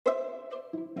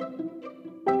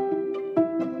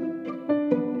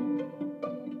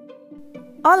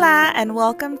Hola, and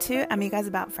welcome to Amigas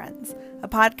About Friends, a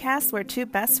podcast where two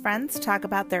best friends talk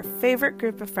about their favorite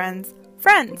group of friends,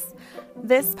 friends.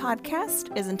 This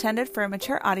podcast is intended for a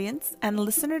mature audience, and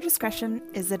listener discretion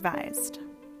is advised.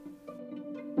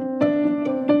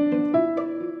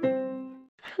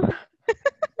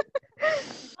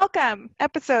 Welcome,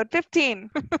 episode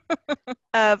 15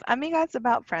 of Amigas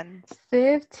About Friends.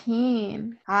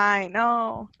 15. I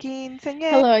know. Quinceañera.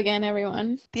 Hello again,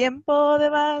 everyone. Tiempo de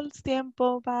vals,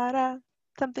 tiempo para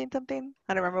something.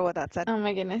 I don't remember what that said. Oh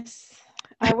my goodness.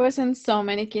 I was in so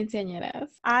many quinceañeras.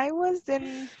 I was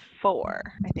in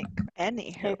 4, I think. I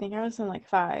think I was in like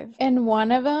 5. And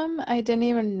one of them, I didn't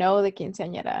even know the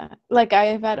quinceañera. Like,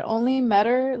 I had only met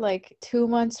her like 2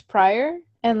 months prior.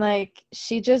 And like,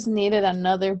 she just needed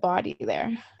another body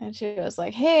there. And she was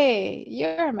like, hey,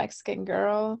 you're a Mexican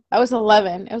girl. I was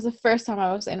 11. It was the first time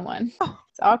I was in one. Oh.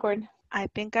 It's awkward. I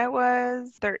think I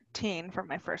was 13 for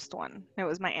my first one. It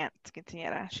was my aunt's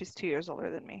quinceañera. She's 2 years older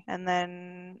than me. And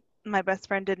then my best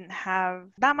friend didn't have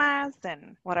damas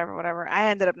and whatever.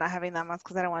 I ended up not having damas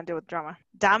because I don't want to deal with drama.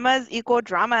 Damas equal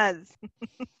dramas.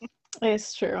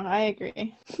 It's true. I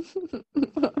agree.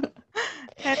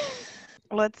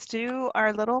 Let's do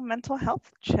our little mental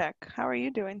health check. How are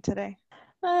you doing today?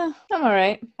 I'm all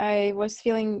right. I was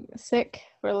feeling sick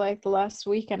for like the last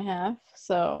week and a half,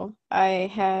 so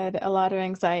I had a lot of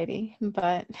anxiety,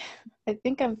 but I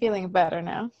think I'm feeling better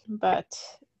now. But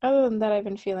other than that, I've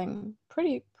been feeling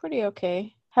pretty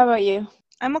okay. How about you?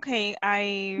 I'm okay.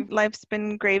 Life's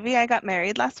been gravy. I got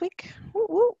married last week. Woo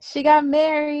woo. She got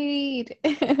married.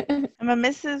 I'm a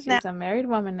Mrs. now. She's a married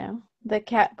woman now. The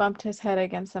cat bumped his head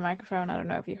against the microphone. I don't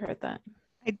know if you heard that.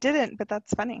 I didn't, but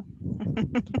that's funny.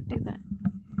 Do that.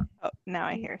 Oh, now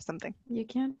I hear something. You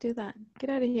can't do that. Get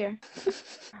out of here.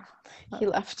 He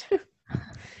left.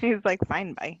 He's like,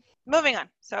 fine, bye. Moving on.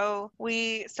 So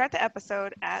we start the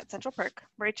episode at Central Perk.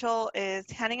 Rachel is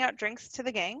handing out drinks to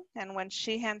the gang, and when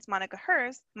she hands Monica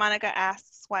hers, Monica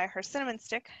asks why her cinnamon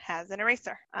stick has an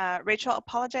eraser. Rachel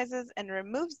apologizes and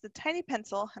removes the tiny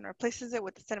pencil and replaces it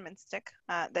with the cinnamon stick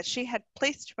that she had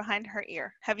placed behind her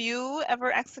ear. Have you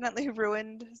ever accidentally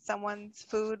ruined someone's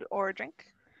food or drink?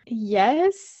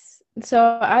 Yes.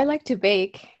 So I like to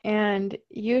bake, and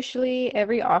usually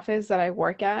every office that I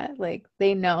work at, like,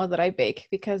 they know that I bake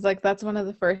because like that's one of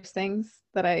the first things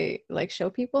that I like show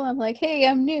people. I'm like, hey,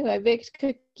 I'm new. I baked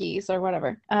cookies or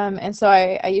whatever. And so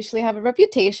I usually have a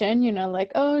reputation,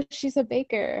 like, oh, she's a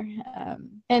baker.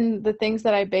 And the things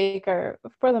that I bake are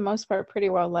for the most part pretty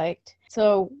well liked.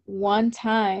 So one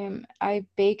time I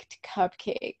baked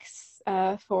cupcakes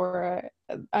for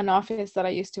an office that I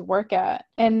used to work at,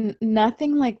 and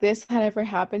nothing like this had ever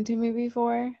happened to me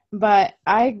before, but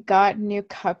I got new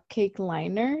cupcake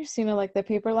liners, like the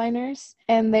paper liners,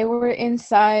 and they were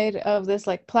inside of this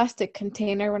like plastic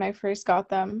container when I first got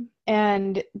them,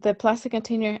 and the plastic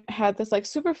container had this like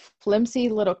super flimsy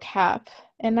little cap.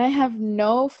 And I have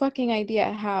no fucking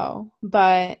idea how,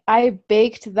 but I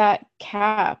baked that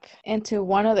cap into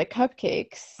one of the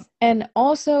cupcakes. And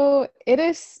also, it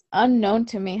is unknown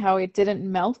to me how it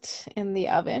didn't melt in the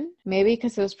oven. Maybe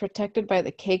because it was protected by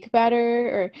the cake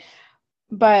batter,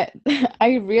 but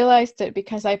I realized it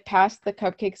because I passed the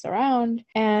cupcakes around,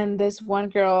 and this one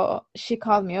girl, she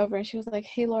called me over and she was like,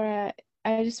 hey, Laura,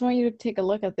 I just want you to take a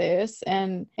look at this.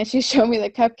 And she showed me the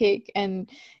cupcake, and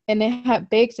it had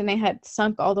baked and it had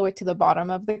sunk all the way to the bottom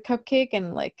of the cupcake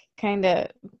and like kind of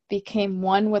became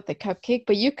one with the cupcake,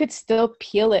 but you could still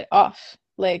peel it off.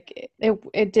 Like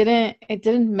it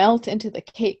didn't melt into the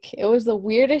cake. It was the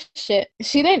weirdest shit.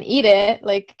 She didn't eat it.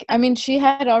 Like, I mean, she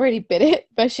had already bit it,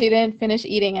 but she didn't finish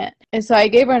eating it. And so I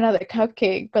gave her another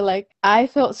cupcake, but like I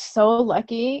felt so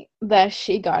lucky that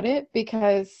she got it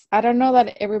because I don't know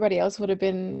that everybody else would have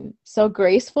been so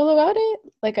graceful about it.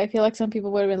 Like, I feel like some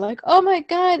people would have been like, oh my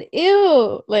God,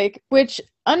 ew. Like, which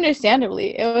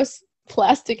understandably, it was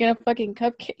plastic in a fucking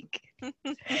cupcake.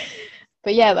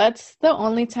 But yeah, that's the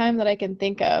only time that I can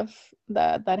think of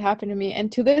that happened to me.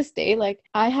 And to this day, like,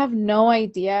 I have no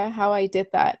idea how I did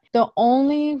that. The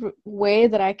only way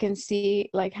that I can see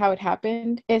like how it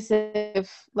happened is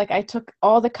if like I took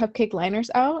all the cupcake liners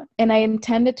out and I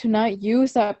intended to not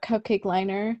use that cupcake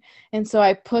liner. And so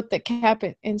I put the cap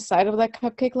inside of that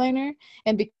cupcake liner.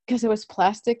 And because it was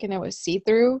plastic and it was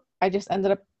see-through, I just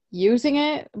ended up using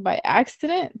it by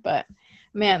accident. But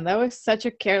man, that was such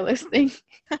a careless thing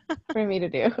for me to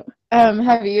do.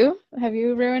 Have you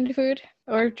ruined food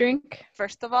or drink?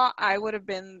 First of all, I would have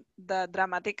been the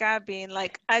dramatica being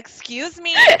like, excuse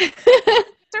me,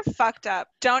 they're fucked up.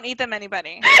 Don't eat them,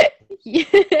 anybody. Yeah.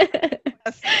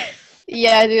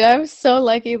 Yeah, dude, I'm so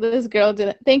lucky this girl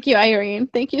didn't. Thank you, Irene.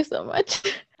 Thank you so much.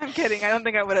 I'm kidding. I don't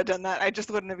think I would have done that. I just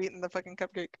wouldn't have eaten the fucking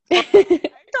cupcake. Or I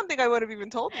don't think I would have even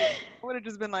told you. I would have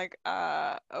just been like,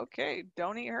 okay,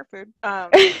 don't eat her food.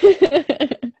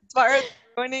 As far as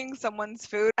ruining someone's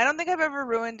food, I don't think I've ever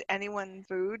ruined anyone's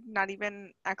food, not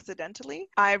even accidentally.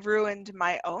 I've ruined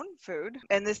my own food,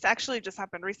 and this actually just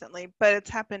happened recently, but it's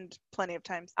happened plenty of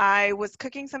times. I was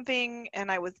cooking something and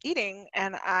I was eating,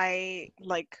 and I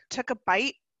like took a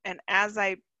bite, and as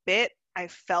I bit, I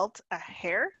felt a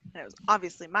hair, and it was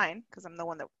obviously mine because I'm the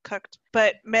one that cooked.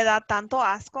 But me da tanto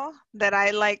asco that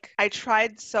I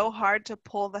tried so hard to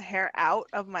pull the hair out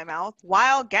of my mouth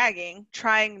while gagging,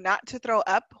 trying not to throw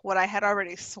up what I had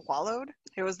already swallowed.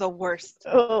 It was the worst.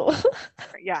 Oh.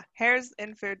 Yeah, hairs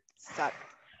in food suck.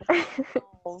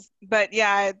 But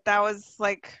yeah, that was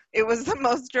like, it was the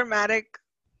most dramatic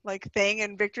like thing,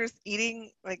 and Victor's eating,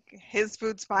 like his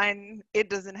food's fine, it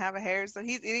doesn't have a hair, so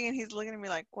he's eating and he's looking at me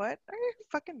like, what are you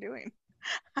fucking doing?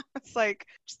 It's like,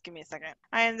 just give me a second.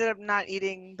 I ended up not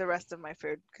eating the rest of my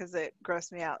food because it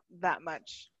grossed me out that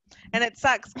much, and it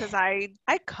sucks because I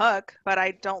cook, but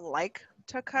I don't like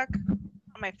to cook.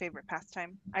 Not my favorite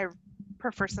pastime. I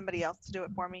prefer somebody else to do it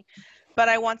for me, but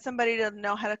I want somebody to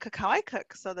know how to cook how I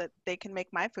cook so that they can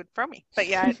make my food for me. But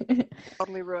yeah,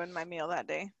 totally ruined my meal that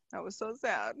day. I was so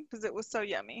sad because it was so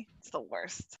yummy. It's the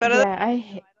worst. But Yeah,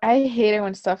 I hate it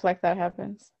when stuff like that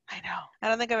happens. I know. I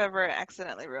don't think I've ever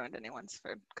accidentally ruined anyone's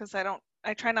food because I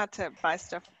try not to buy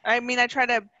stuff. I mean, I try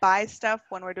to buy stuff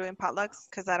when we're doing potlucks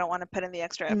because I don't want to put in the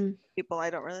extra effort Mm. with people I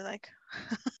don't really like.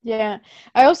 Yeah.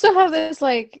 I also have this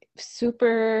like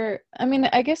super, I mean,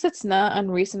 I guess it's not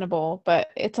unreasonable, but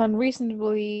it's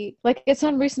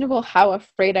unreasonable how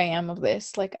afraid I am of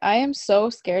this. Like I am so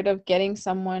scared of getting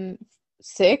someone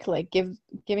sick, like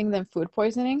giving them food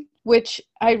poisoning, which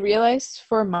I realized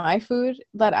for my food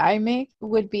that I make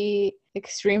would be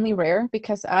extremely rare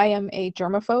because I am a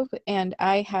germaphobe and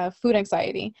I have food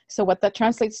anxiety. So what that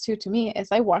translates to me is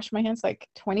I wash my hands like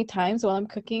 20 times while I'm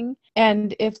cooking,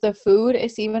 and if the food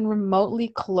is even remotely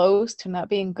close to not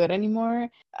being good anymore,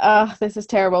 this is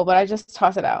terrible, but I just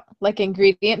toss it out. Like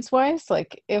ingredients wise,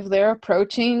 like if they're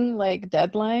approaching like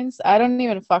deadlines, I don't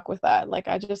even fuck with that. Like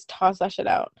I just toss that shit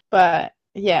out. But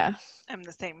yeah. I'm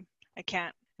the same. I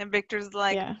can't. And Victor's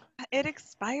like, Yeah. it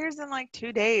expires in like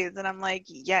 2 days. And I'm like,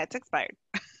 yeah, it's expired.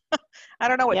 I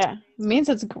don't know what. Yeah. Means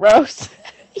it's gross.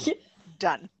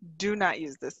 Done. Do not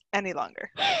use this any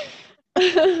longer.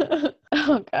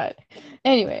 Oh God.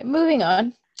 Anyway, moving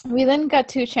on. We then got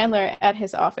to Chandler at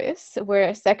his office, where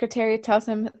a secretary tells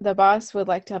him the boss would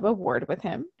like to have a word with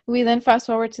him. We then fast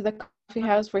forward to the coffee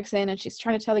house where Roxanne, and she's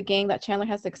trying to tell the gang that Chandler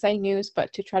has exciting news,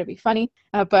 but to try to be funny,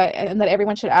 and that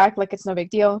everyone should act like it's no big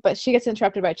deal. But she gets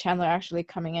interrupted by Chandler actually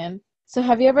coming in. So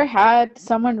have you ever had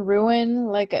someone ruin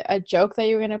like a joke that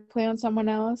you were gonna play on someone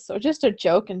else, or just a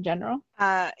joke in general?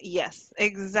 Yes,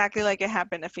 exactly like it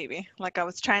happened to Phoebe. Like I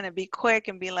was trying to be quick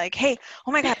and be like, hey,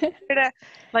 oh my God,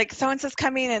 like so and so's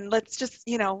coming and let's just,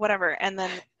 whatever. And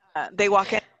then they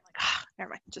walk in, I'm like, never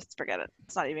mind, just forget it.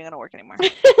 It's not even gonna work anymore.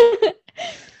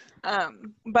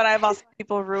 But I've also had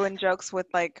people ruin jokes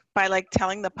with by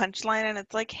telling the punchline, and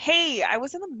it's like, hey, I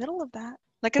was in the middle of that.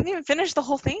 Like I didn't even finish the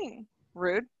whole thing.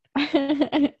 Rude.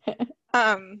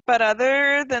 But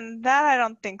other than that, I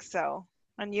don't think so.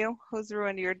 And you? Who's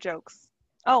ruined your jokes?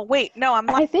 Oh, wait, no, I'm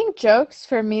I think jokes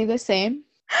for me the same.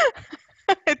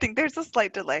 I think there's a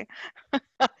slight delay.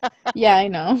 Yeah, I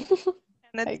know.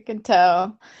 And I can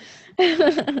tell.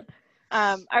 I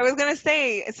was gonna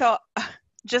say, so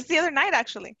just the other night,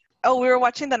 actually. Oh, we were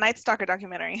watching the Night Stalker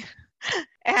documentary,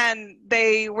 and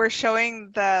they were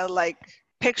showing the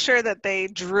picture that they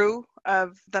drew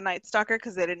of the Night Stalker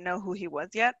because they didn't know who he was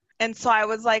yet. And so I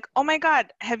was like, oh my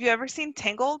God, have you ever seen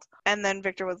Tangled? And then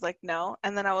Victor was like, no.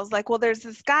 And then I was like, well, there's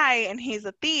this guy and he's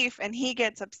a thief and he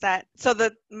gets upset. So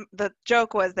the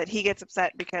joke was that he gets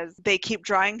upset because they keep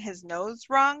drawing his nose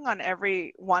wrong on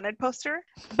every wanted poster.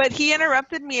 But he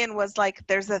interrupted me and was like,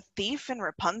 there's a thief in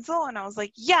Rapunzel? And I was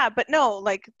like, yeah, but no,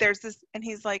 there's this. And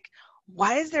he's like,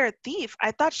 why is there a thief?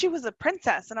 I thought she was a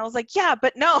princess. And I was like, yeah,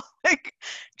 but no,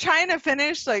 trying to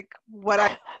finish what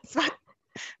I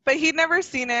but he'd never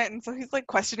seen it, and so he's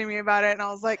questioning me about it, and I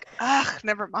was like,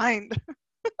 never mind.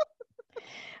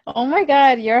 Oh my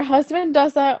God, your husband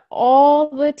does that all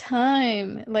the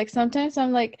time. Sometimes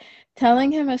I'm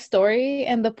telling him a story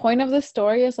and the point of the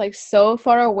story is so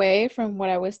far away from what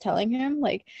I was telling him.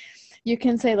 You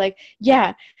can say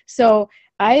yeah, so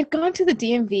I've gone to the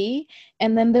DMV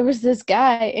and then there was this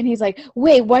guy and he's like,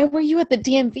 wait, why were you at the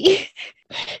DMV?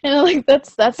 And I'm like,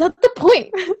 that's not the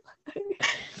point.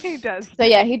 He does. So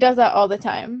yeah, he does that all the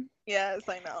time. Yes,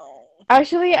 I know.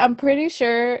 Actually, I'm pretty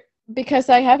sure because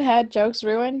I have had jokes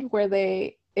ruined where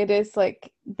it is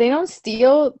like they don't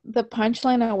steal the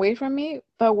punchline away from me,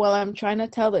 but while I'm trying to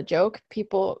tell the joke,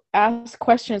 people ask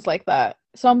questions like that.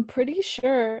 So I'm pretty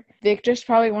sure Victor's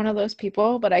probably one of those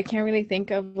people, but I can't really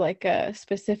think of like a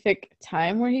specific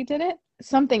time where he did it.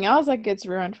 Something else that gets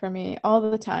ruined for me all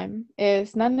the time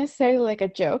is not necessarily like a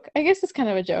joke. I guess it's kind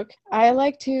of a joke. I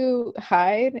like to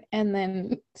hide and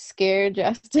then scare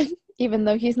Justin, even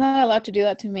though he's not allowed to do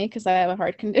that to me because I have a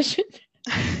heart condition.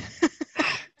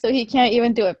 So he can't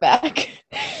even do it back.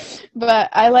 But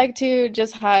I like to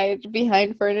just hide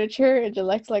behind furniture and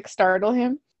just like startle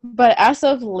him. But as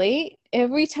of late,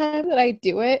 every time that I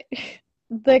do it,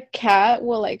 the cat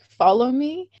will like follow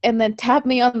me and then tap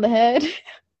me on the head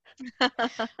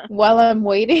while I'm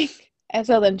waiting. And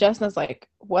so then Justin's like,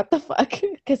 what the fuck?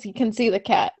 Because he can see the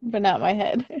cat, but not my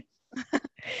head.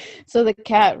 So the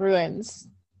cat ruins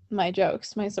my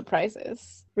jokes, my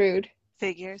surprises. Rude.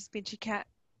 Figures, BG cat.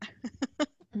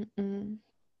 Mm-mm.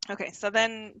 Okay, so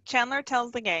then Chandler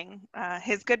tells the gang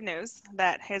his good news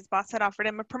that his boss had offered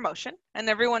him a promotion, and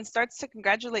everyone starts to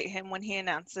congratulate him when he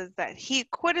announces that he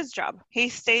quit his job. He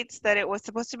states that it was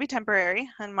supposed to be temporary,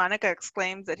 and Monica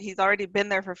exclaims that he's already been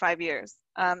there for 5 years.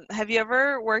 Have you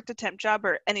ever worked a temp job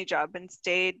or any job and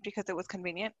stayed because it was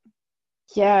convenient?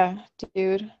 Yeah,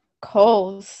 dude.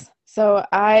 Kohl's. So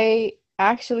I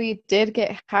actually did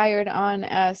get hired on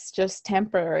as just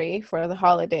temporary for the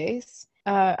holidays.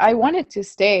 I wanted to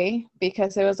stay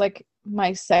because it was like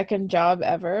my second job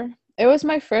ever. It was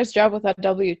my first job with a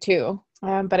W-2,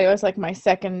 but it was like my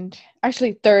second,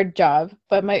 actually third job.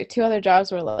 But my two other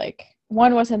jobs were like,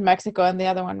 one was in Mexico and the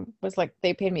other one was like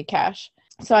they paid me cash.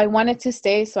 So I wanted to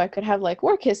stay so I could have like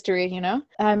work history, you know?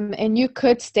 And you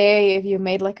could stay if you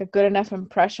made like a good enough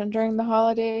impression during the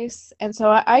holidays. And so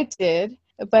I did.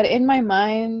 But in my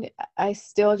mind, I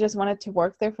still just wanted to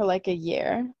work there for like a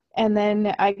year. And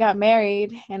then I got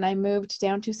married and I moved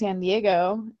down to San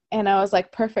Diego and I was like,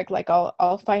 perfect, like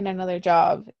I'll find another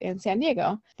job in San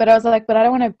Diego. But I was like, but I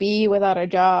don't want to be without a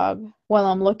job while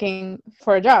I'm looking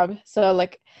for a job. So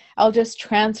like I'll just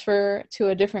transfer to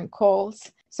a different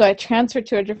Kohl's. So I transferred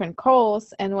to a different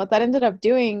Kohl's, and what that ended up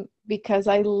doing, because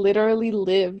I literally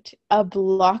lived a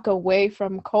block away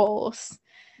from Kohl's,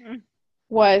 Mm.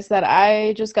 was that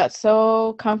I just got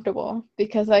so comfortable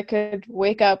because I could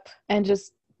wake up and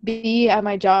just be at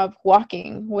my job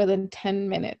walking within 10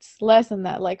 minutes, less than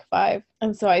that, like 5.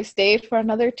 And so I stayed for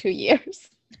another 2 years.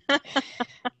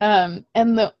 And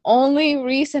the only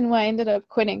reason why I ended up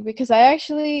quitting, because I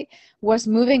actually was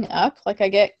moving up, like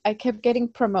I kept getting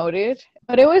promoted,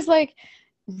 but it was like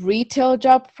retail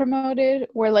job promoted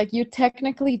where like you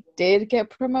technically did get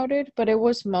promoted, but it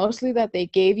was mostly that they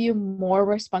gave you more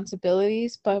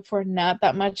responsibilities but for not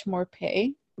that much more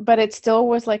pay. But it still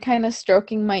was like kind of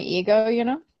stroking my ego, you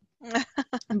know?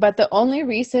 But the only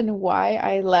reason why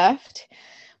I left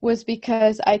was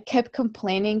because I kept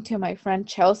complaining to my friend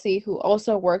Chelsea, who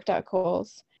also worked at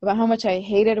Kohl's, about how much I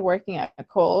hated working at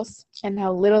Kohl's and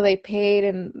how little they paid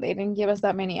and they didn't give us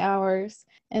that many hours.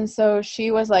 And so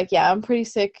she was like, yeah, I'm pretty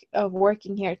sick of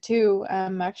working here too.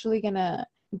 I'm actually going to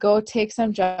go take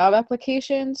some job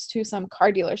applications to some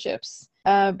car dealerships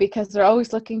because they're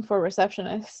always looking for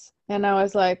receptionists. And I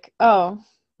was like, oh,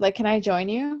 like, can I join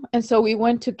you? And so we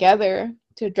went together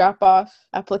to drop off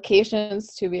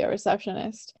applications to be a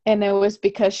receptionist. And it was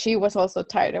because she was also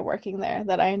tired of working there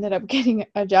that I ended up getting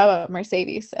a job at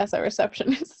Mercedes as a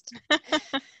receptionist.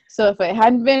 So if it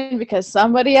hadn't been because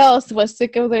somebody else was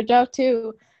sick of their job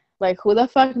too, like who the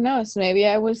fuck knows? Maybe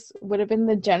I would have been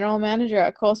the general manager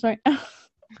at Kohl's right now.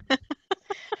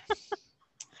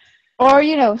 Or,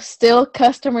 you know, still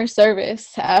customer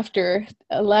service after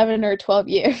 11 or 12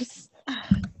 years.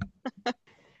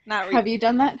 Not really. Have you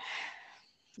done that?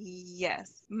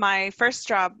 Yes. My first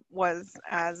job was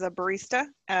as a barista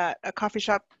at a coffee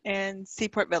shop in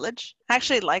Seaport Village. I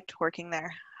actually liked working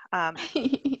there.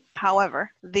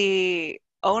 However, the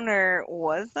owner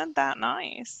wasn't that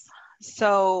nice.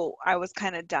 So I was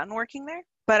kind of done working there.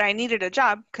 But I needed a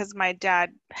job because my dad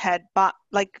had bought,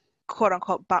 like, quote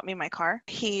unquote, bought me my car.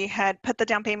 He had put the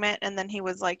down payment and then he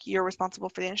was like, you're responsible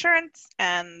for the insurance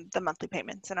and the monthly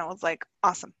payments. And I was like,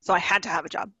 awesome. So I had to have a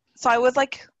job. So I was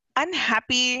like,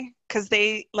 unhappy because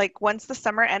they like once the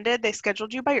summer ended they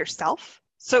scheduled you by yourself,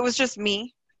 so it was just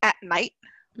me at night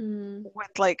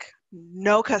with like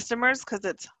no customers because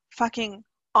it's fucking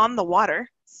on the water,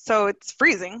 so it's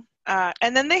freezing,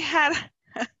 and then they had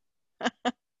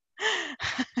I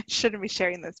shouldn't be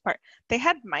sharing this part. They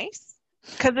had mice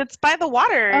because it's by the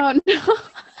water. Oh no.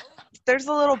 There's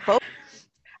a little boat.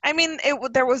 I mean,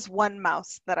 there was one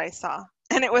mouse that I saw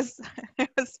And it was it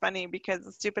was funny because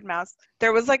the stupid mouse,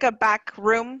 there was like a back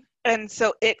room, and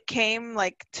so it came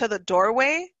like to the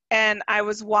doorway, and I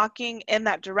was walking in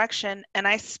that direction, and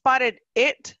I spotted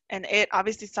it, and it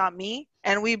obviously saw me,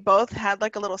 and we both had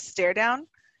like a little stare down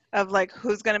of like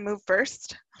who's gonna move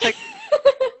first, like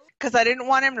because I didn't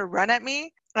want him to run at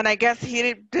me, and I guess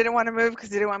he didn't want to move because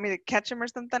he didn't want me to catch him or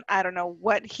something. I don't know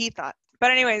what he thought. But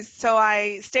anyways, so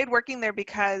I stayed working there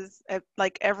because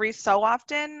like every so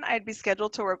often I'd be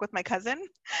scheduled to work with my cousin,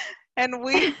 and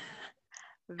we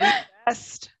the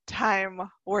best time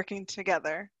working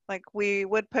together. Like we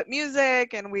would put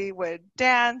music and we would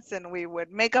dance and we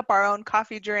would make up our own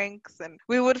coffee drinks and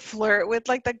we would flirt with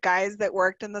like the guys that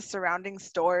worked in the surrounding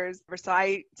stores. So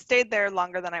I stayed there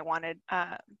longer than I wanted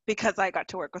because I got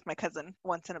to work with my cousin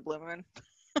once in a blue moon.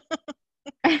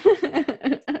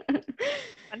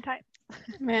 Fun time.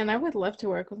 Man, I would love to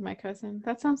work with my cousin.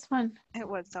 That sounds fun. It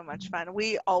was so much fun.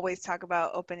 We always talk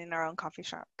about opening our own coffee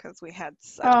shop because we had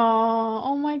such.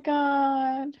 Oh my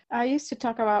God. I used to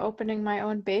talk about opening my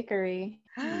own bakery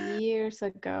years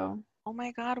ago. Oh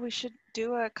my God, we should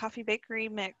do a coffee bakery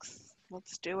mix.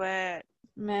 Let's do it.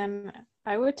 Man,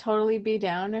 I would totally be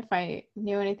down if I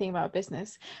knew anything about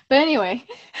business. But anyway.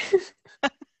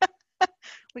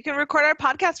 We can record our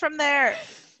podcast from there.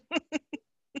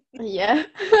 Yeah.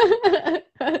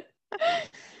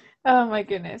 Oh my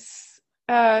goodness.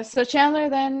 So Chandler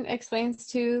then explains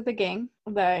to the gang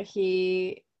that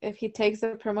if he takes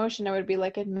the promotion, it would be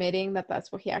like admitting that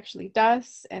that's what he actually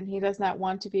does, and he does not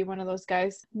want to be one of those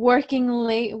guys working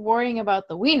late, worrying about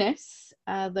the WENUS,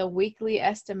 the weekly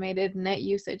estimated net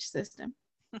usage system.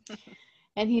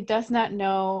 And he does not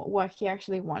know what he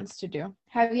actually wants to do.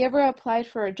 Have you ever applied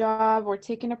for a job or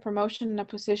taken a promotion in a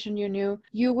position you knew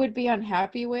you would be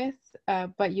unhappy with,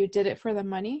 but you did it for the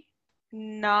money?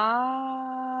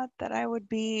 Not that I would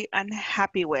be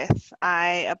unhappy with.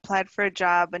 I applied for a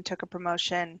job and took a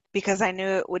promotion because I knew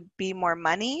it would be more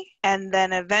money, and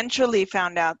then eventually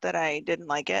found out that I didn't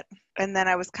like it, and then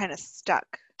I was kind of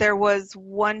stuck. There was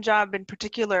one job in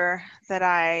particular that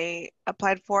I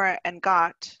applied for and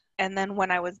got, and then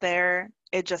when I was there,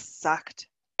 it just sucked.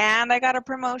 And I got a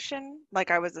promotion, like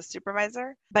I was a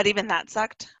supervisor, but even that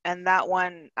sucked. And that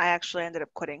one, I actually ended up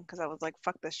quitting because I was like,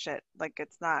 "Fuck this shit! Like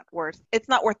it's not worth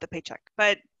the paycheck."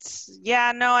 But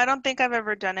yeah, no, I don't think I've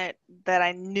ever done it that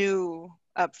I knew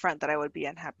up front that I would be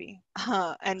unhappy.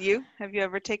 And you? Have you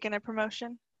ever taken a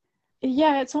promotion?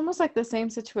 Yeah, it's almost like the same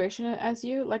situation as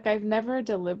you. Like I've never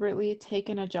deliberately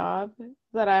taken a job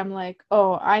that I'm like,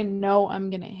 oh, I know I'm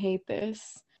gonna hate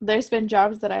this. There's been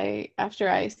jobs that after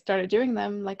I started doing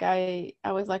them, like I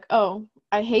was like, oh,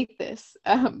 I hate this.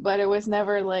 But it was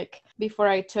never like before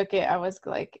I took it, I was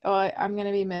like, oh, I'm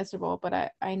gonna be miserable,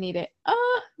 but I need it.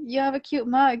 Oh, you have a cute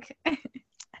mug.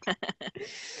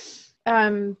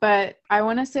 But I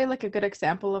want to say like a good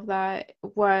example of that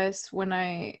was when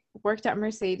I worked at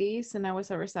Mercedes and I was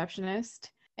a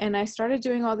receptionist, and I started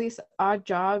doing all these odd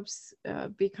jobs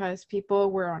because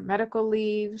people were on medical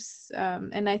leaves,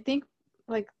 and I think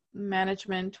like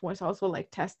management was also like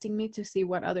testing me to see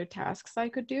what other tasks I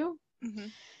could do. Mm-hmm.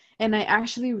 And I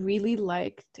actually really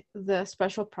liked the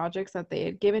special projects that they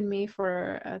had given me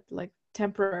for like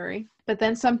temporary. But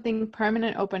then something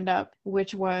permanent opened up,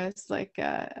 which was like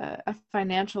a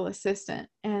financial assistant.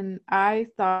 And I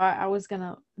thought I was going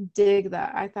to dig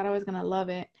that. I thought I was going to love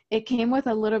it. It came with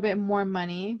a little bit more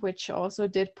money, which also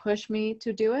did push me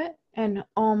to do it. And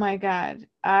oh my God,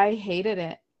 I hated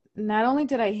it. Not only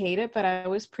did I hate it, but I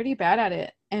was pretty bad at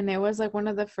it. And it was like one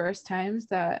of the first times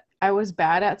that I was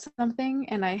bad at something,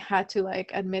 and I had to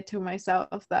like admit to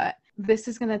myself that this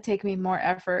is going to take me more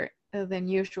effort than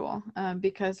usual,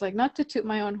 because like, not to toot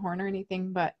my own horn or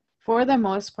anything, but for the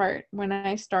most part, when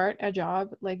I start a job,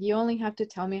 like you only have to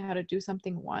tell me how to do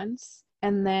something once,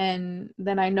 and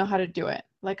then I know how to do it.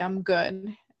 Like I'm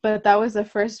good. But that was the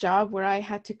first job where I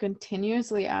had to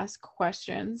continuously ask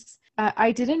questions.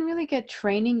 I didn't really get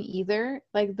training either.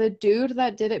 Like the dude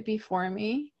that did it before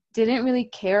me didn't really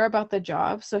care about the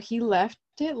job, so he left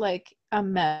it like a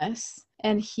mess,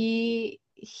 and he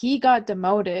got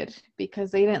demoted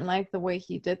because they didn't like the way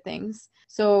he did things.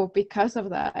 So because of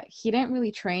that, he didn't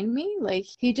really train me. Like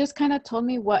he just kind of told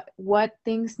me what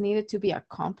things needed to be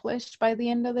accomplished by the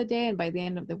end of the day and by the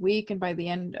end of the week and by the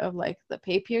end of like the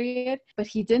pay period, but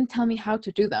he didn't tell me how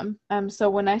to do them. So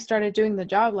when I started doing the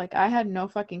job, like I had no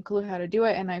fucking clue how to do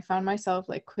it, and I found myself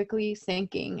like quickly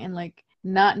sinking and like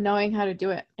not knowing how to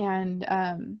do it.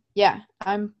 And yeah,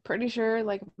 I'm pretty sure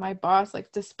like my boss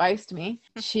like despised me.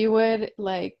 She would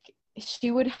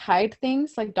hide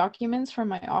things like documents from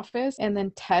my office and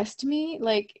then test me.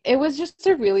 Like it was just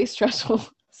a really stressful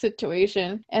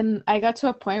situation. And I got to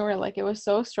a point where like it was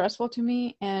so stressful to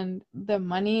me, and the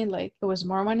money, like it was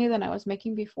more money than I was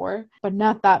making before, but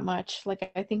not that much.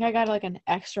 Like I think I got like an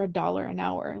extra dollar an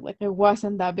hour. Like it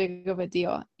wasn't that big of a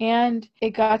deal. And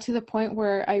it got to the point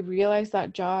where I realized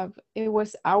that job, it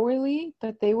was hourly,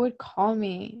 but they would call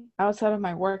me outside of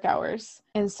my work hours.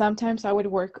 And sometimes I would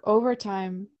work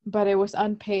overtime, but it was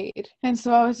unpaid. And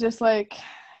so I was just like,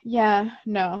 yeah,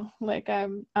 no, like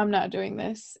I'm not doing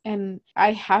this. And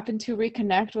I happened to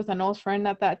reconnect with an old friend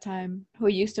at that time who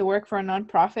used to work for a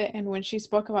nonprofit, and when she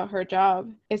spoke about her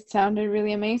job, it sounded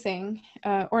really amazing,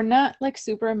 or not like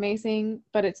super amazing,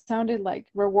 but it sounded like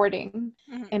rewarding.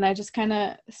 Mm-hmm. And I just kind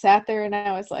of sat there and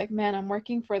I was like, man, I'm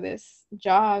working for this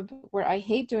job where I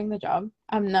hate doing the job.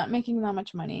 I'm not making that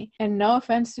much money. And no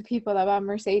offense to people that bought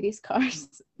Mercedes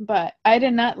cars, but I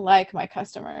did not like my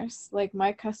customers. Like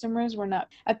my customers were not,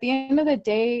 at the end of the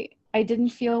day, I didn't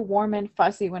feel warm and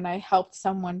fuzzy when I helped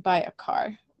someone buy a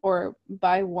car or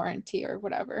buy warranty or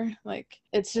whatever. Like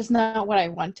it's just not what I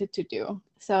wanted to do.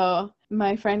 So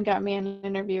my friend got me an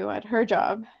interview at her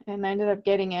job and I ended up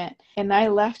getting it. And I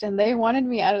left and they wanted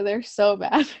me out of there so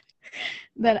bad.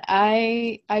 That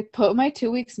I put my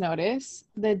 2 weeks notice.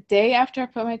 The day after I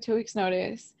put my 2 weeks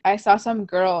notice, I saw some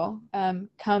girl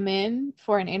come in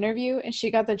for an interview, and she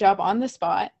got the job on the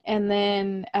spot. And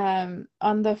then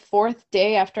on the fourth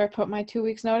day after I put my 2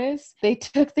 weeks notice, they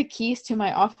took the keys to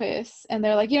my office and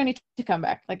they're like, you don't need to come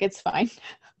back. Like, it's fine.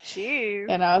 Jeez.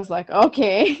 And I was like,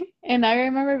 okay. And I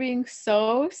remember being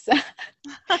so sad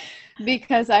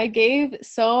because I gave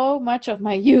so much of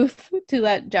my youth to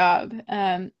that job.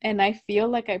 And I feel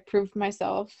like I proved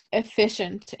myself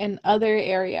efficient in other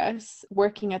areas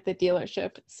working at the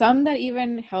dealership, some that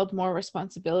even held more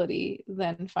responsibility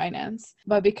than finance.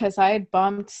 But because I had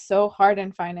bombed so hard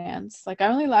in finance, like I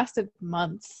only lasted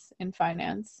months in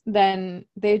finance, then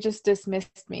they just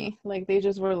dismissed me. Like they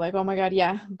just were like, oh my God,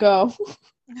 yeah, go.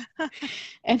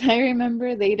 And I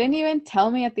remember they didn't even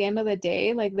tell me at the end of the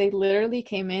day. Like they literally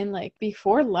came in like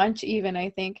before lunch even, I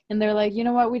think, and they're like, you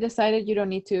know what, we decided you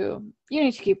need to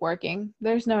keep working.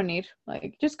 There's no need,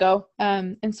 like just go.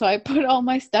 And so I put all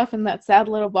my stuff in that sad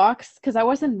little box because I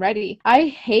wasn't ready. I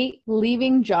hate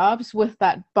leaving jobs with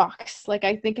that box. Like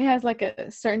I think it has like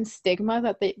a certain stigma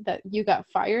that you got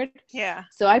fired. Yeah.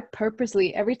 So I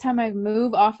purposely, every time I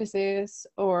move offices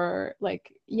or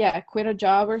like, yeah, quit a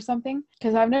job or something,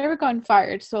 because I've never gotten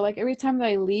fired. So like every time that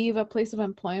I leave a place of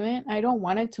employment, I don't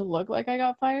want it to look like I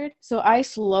got fired. So I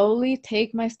slowly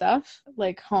take my stuff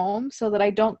like home so that I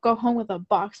don't go home with a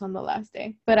box on the last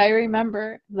day. But I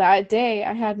remember that day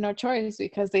I had no choice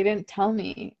because they didn't tell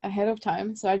me ahead of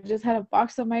time. So I just had a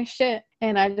box of my shit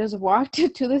and I just walked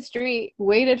to the street,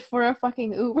 waited for a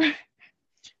fucking Uber.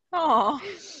 Oh.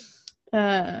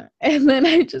 And then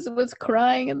I just was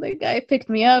crying and the guy picked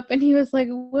me up and he was like,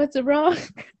 what's wrong?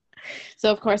 So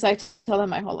of course I tell him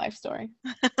my whole life story.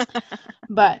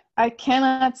 But I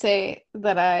cannot say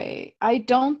that I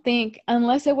don't think,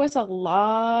 unless it was a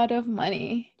lot of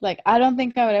money, like I don't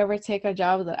think I would ever take a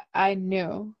job that I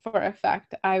knew for a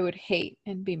fact I would hate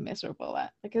and be miserable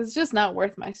at. Like it's just not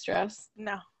worth my stress.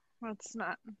 No, it's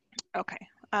not. Okay.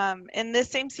 In this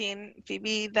same scene,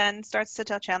 Phoebe then starts to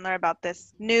tell Chandler about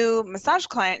this new massage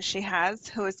client she has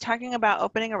who is talking about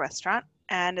opening a restaurant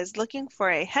and is looking for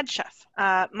a head chef.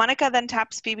 Monica then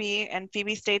taps Phoebe, and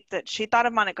Phoebe states that she thought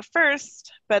of Monica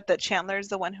first, but that Chandler is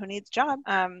the one who needs a job.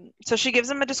 So she gives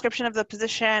him a description of the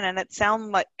position, and it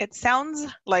sounds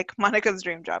like Monica's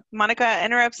dream job. Monica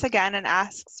interrupts again and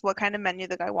asks what kind of menu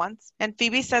the guy wants, and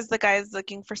Phoebe says the guy is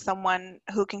looking for someone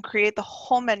who can create the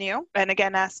whole menu, and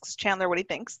again asks Chandler what he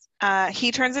thinks.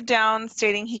 He turns it down,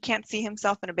 stating he can't see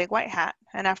himself in a big white hat.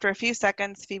 And after a few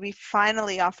seconds, Phoebe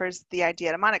finally offers the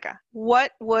idea to Monica.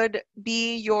 What would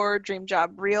be your dream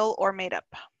job, real or made up?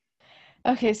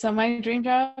 Okay, so my dream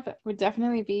job would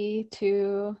definitely be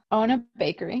to own a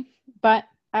bakery, but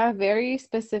I have very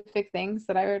specific things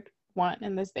that I would want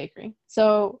in this bakery.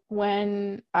 So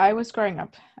when I was growing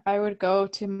up, I would go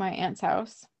to my aunt's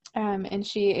house. And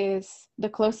she is the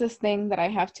closest thing that I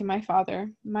have to my father.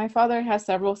 My father has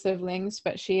several siblings,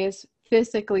 but she is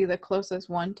physically the closest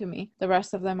one to me. The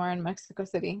rest of them are in Mexico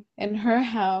City. In her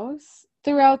house,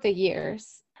 throughout the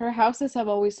years, her houses have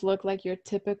always looked like your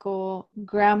typical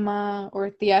grandma or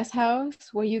tia's house,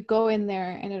 where you go in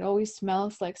there and it always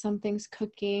smells like something's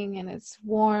cooking and it's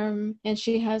warm. And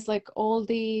she has like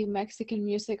oldie Mexican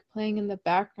music playing in the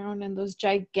background and those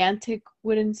gigantic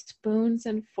wooden spoons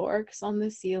and forks on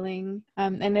the ceiling.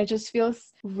 And it just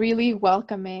feels really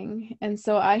welcoming. And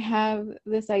so I have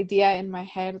this idea in my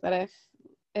head that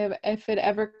if it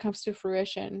ever comes to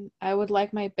fruition, I would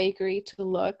like my bakery to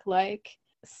look like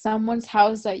someone's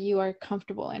house that you are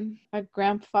comfortable in, a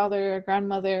grandfather, a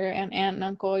grandmother, an aunt and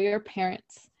uncle, your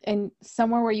parents, and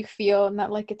somewhere where you feel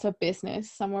not like it's a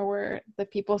business, somewhere where the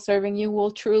people serving you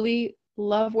will truly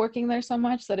love working there so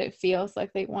much that it feels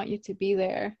like they want you to be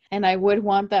there. And I would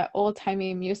want that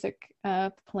old-timey music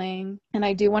playing, and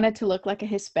I do want it to look like a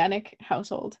Hispanic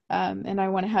household, and I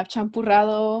want to have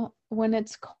champurrado when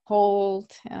it's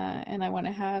cold, and I want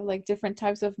to have like different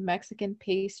types of Mexican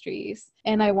pastries,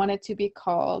 and I want it to be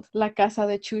called La Casa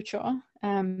de Chucho,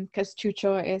 because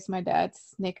Chucho is my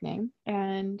dad's nickname.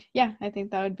 And yeah, I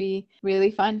think that would be really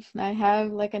fun. I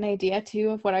have like an idea too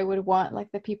of what I would want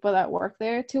like the people that work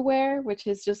there to wear, which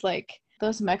is just like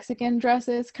those Mexican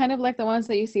dresses, kind of like the ones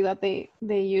that you see that they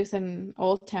use in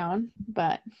Old Town.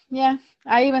 But yeah,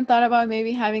 I even thought about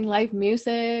maybe having live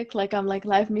music, like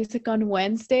live music on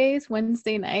Wednesday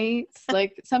nights,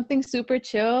 like something super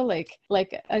chill, like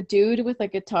a dude with a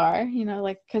guitar,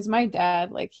 like, because my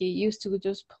dad, like, he used to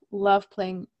just love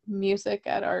playing music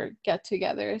at our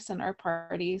get-togethers and our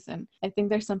parties, and I think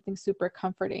there's something super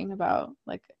comforting about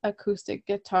like acoustic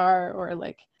guitar or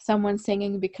like someone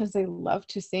singing because they love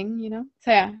to sing,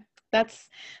 so yeah,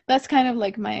 that's kind of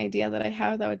like my idea that I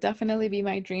have. That would definitely be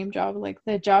my dream job, like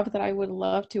the job that I would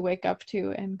love to wake up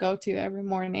to and go to every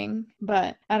morning.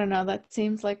 But I don't know, that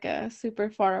seems like a super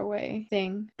far away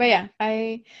thing. But yeah,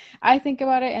 I think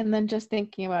about it, and then just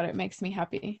thinking about it makes me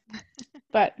happy.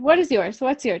 But what is yours?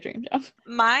 What's your dream job?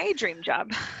 My dream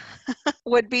job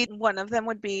would be, one of them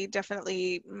would be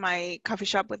definitely my coffee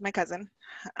shop with my cousin.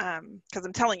 Because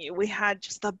I'm telling you, we had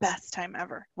just the best time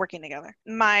ever working together.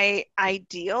 My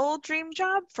ideal dream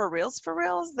job, for reals,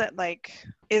 that like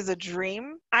is a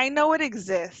dream. I know it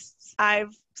exists.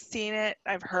 I've seen it.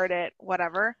 I've heard it,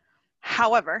 whatever.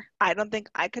 However, I don't think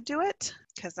I could do it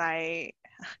because I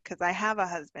have a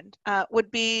husband, would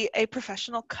be a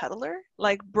professional cuddler.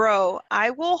 Like, bro,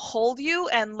 I will hold you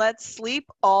and let's sleep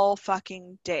all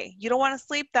fucking day. You don't want to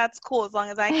sleep? That's cool, as long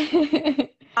as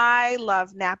I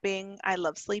love napping. I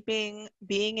love sleeping.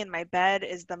 Being in my bed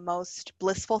is the most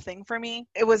blissful thing for me.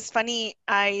 It was funny.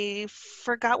 I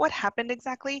forgot what happened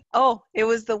exactly. Oh, it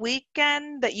was the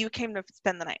weekend that you came to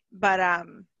spend the night, but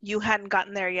you hadn't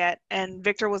gotten there yet, and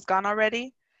Victor was gone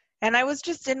already, and I was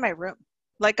just in my room.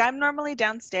 Like, I'm normally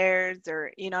downstairs,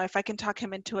 or, if I can talk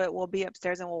him into it, we'll be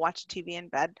upstairs and we'll watch TV in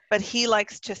bed. But he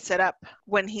likes to sit up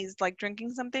when he's like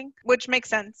drinking something, which makes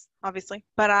sense, obviously.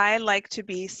 But I like to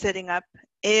be sitting up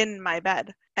in my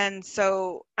bed. And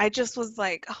so I just was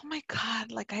like, oh my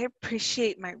God, like, I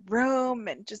appreciate my room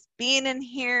and just being in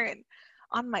here and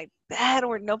on my bed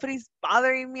where nobody's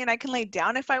bothering me, and I can lay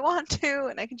down if I want to,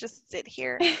 and I can just sit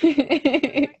here.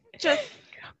 Just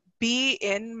be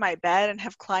in my bed and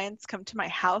have clients come to my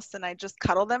house and I just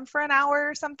cuddle them for an hour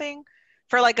or something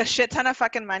for like a shit ton of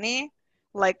fucking money,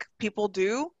 like people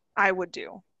do, I would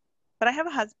do. But I have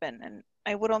a husband, and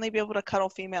I would only be able to cuddle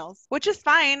females, which is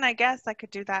fine. I guess I could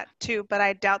do that too, but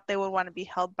I doubt they would want to be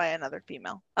held by another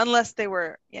female unless they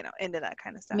were, into that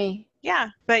kind of stuff. Me. Yeah.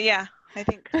 But yeah, I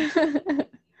think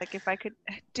like if I could,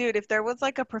 dude, if there was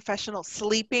like a professional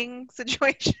sleeping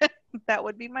situation, that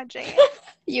would be my jam.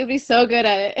 You'd be so good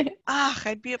at it.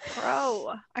 I'd be a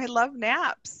pro. I love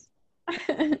naps.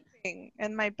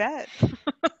 In my bed.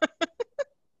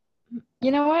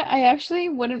 You know what? I actually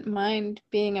wouldn't mind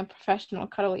being a professional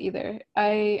cuddle either.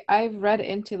 I've read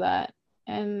into that,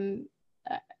 and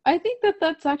I think that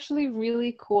that's actually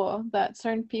really cool that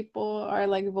certain people are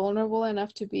like vulnerable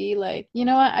enough to be like, you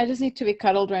know what? I just need to be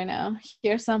cuddled right now.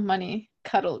 Here's some money.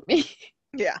 Cuddle me.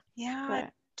 Yeah. Yeah.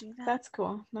 Do that. That's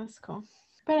cool. That's cool.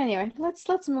 But anyway,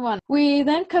 let's move on. We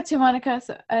then cut to Monica's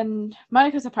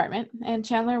apartment, and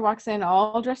Chandler walks in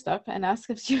all dressed up and asks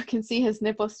if you can see his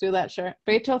nipples through that shirt.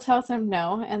 Rachel tells him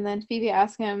no, and then Phoebe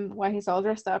asks him why he's all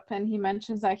dressed up, and he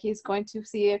mentions that he's going to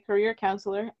see a career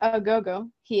counselor, a go-go.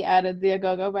 He added the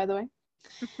go-go, by the way.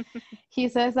 He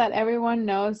says that everyone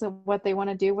knows what they want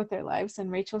to do with their lives,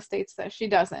 and Rachel states that she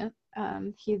doesn't.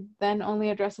 He then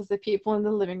only addresses the people in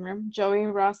the living room, Joey,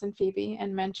 Ross, and Phoebe,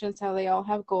 and mentions how they all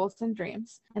have goals and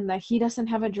dreams, and that he doesn't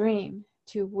have a dream,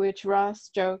 to which Ross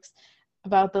jokes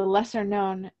about the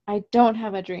lesser-known "I don't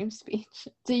have a dream" speech.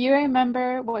 Do you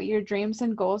remember what your dreams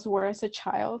and goals were as a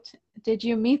child? Did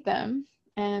you meet them?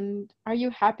 And are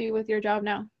you happy with your job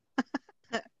now?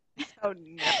 Oh,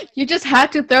 no. You just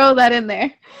had to throw that in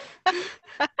there.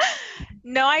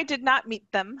 No, I did not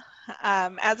meet them.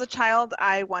 As a child,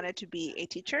 I wanted to be a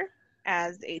teacher.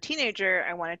 as a teenager,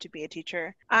 I wanted to be a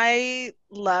teacher. I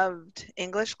loved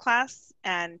English class,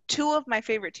 and two of my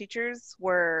favorite teachers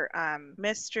were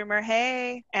Mr.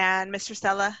 Merhay and Mr.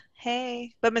 Stella.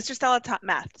 Hey, but Mr. Stella taught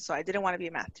math, so I didn't want to be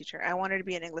a math teacher. I wanted to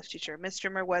be an English teacher.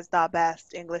 Mr. Mer was the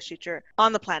best English teacher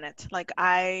on the planet. Like,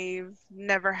 I've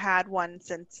never had one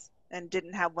since and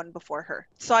didn't have one before her.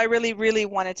 So I really, really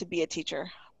wanted to be a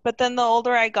teacher. But then the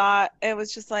older I got, it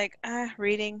was just like,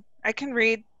 reading. I can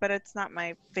read, but it's not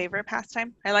my favorite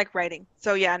pastime. I like writing.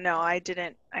 So yeah, no, I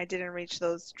didn't reach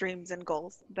those dreams and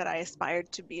goals that I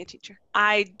aspired to be a teacher.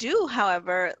 I do,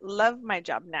 however, love my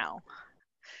job now.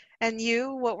 And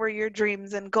you, what were your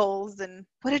dreams and goals and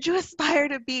what did you aspire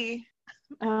to be?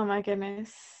 Oh my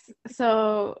goodness.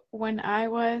 So when I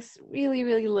was really,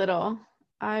 really little,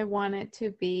 I wanted to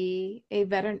be a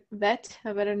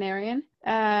veterinarian.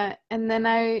 And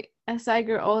then as I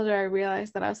grew older, I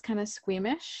realized that I was kind of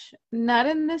squeamish. Not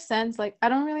in the sense, like, I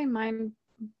don't really mind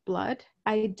blood.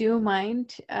 I do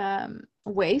mind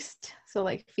waste, so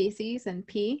like feces and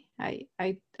pee.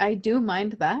 I do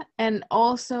mind that. And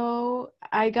also,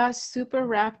 I got super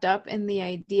wrapped up in the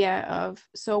idea of,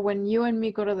 so when you and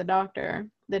me go to the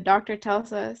doctor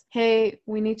tells us, hey,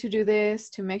 we need to do this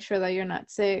to make sure that you're not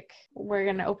sick. We're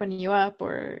going to open you up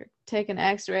or take an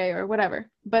x-ray or whatever.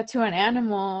 But to an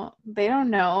animal, they don't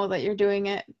know that you're doing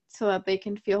it so that they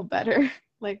can feel better.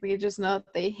 Like, they just know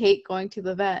that they hate going to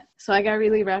the vet. So I got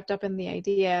really wrapped up in the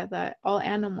idea that all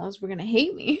animals were going to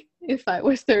hate me if I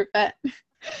was their vet.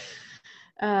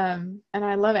 And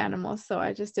I love animals, so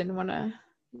I just didn't want to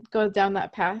go down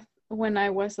that path. When I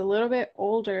was a little bit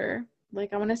older,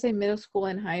 like I want to say middle school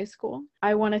and high school,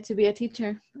 I wanted to be a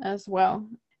teacher as well.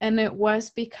 And it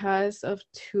was because of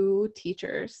two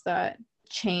teachers that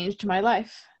changed my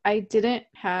life. I didn't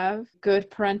have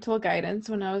good parental guidance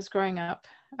when I was growing up.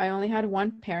 I only had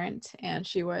one parent, and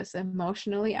she was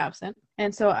emotionally absent.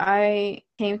 And so I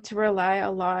came to rely a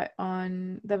lot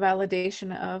on the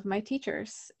validation of my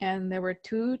teachers. And there were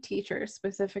two teachers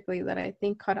specifically that I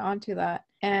think caught on to that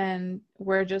and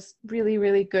were just really,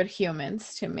 really good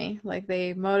humans to me. Like,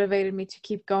 they motivated me to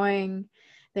keep going.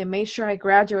 They made sure I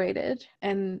graduated.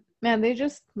 And man, they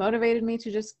just motivated me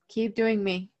to just keep doing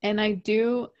me. And I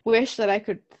do wish that I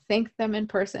could thank them in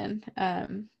person.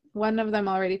 One of them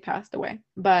already passed away,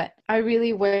 but I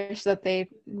really wish that they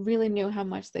really knew how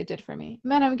much they did for me.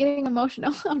 Man, I'm getting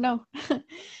emotional. Oh no.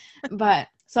 But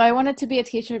so I wanted to be a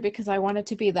teacher because I wanted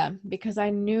to be them, because I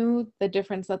knew the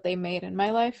difference that they made in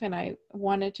my life, and I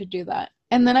wanted to do that.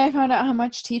 And then I found out how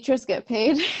much teachers get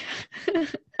paid.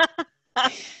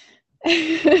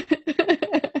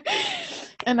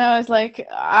 And I was like,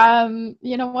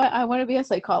 you know what? I want to be a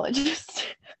psychologist.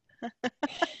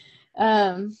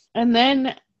 And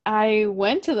then I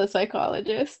went to the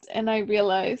psychologist and I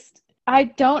realized I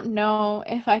don't know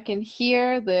if I can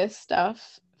hear this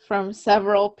stuff from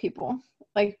several people,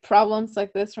 like problems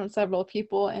like this from several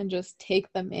people, and just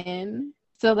take them in.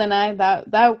 So then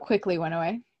that quickly went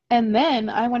away. And then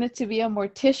I wanted to be a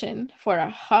mortician for a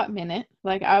hot minute.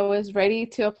 Like, I was ready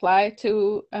to apply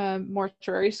to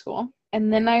mortuary school.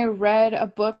 And then I read a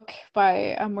book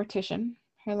by a mortician.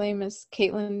 Her name is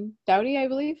Caitlin Doughty, I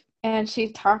believe. And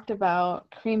she talked about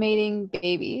cremating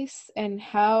babies and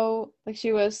how, like,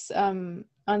 she was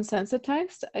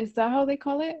unsensitized. Is that how they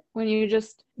call it? When you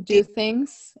just do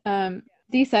things?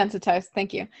 Desensitized,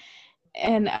 thank you.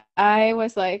 And I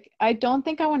was like, I don't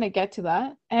think I want to get to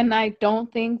that. And I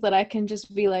don't think that I can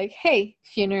just be like, hey,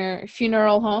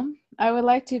 funeral home, I would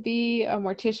like to be a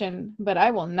mortician, but I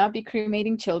will not be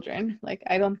cremating children. Like,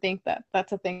 I don't think that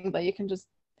that's a thing that you can just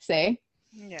say.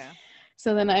 Yeah.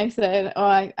 So then I said, oh,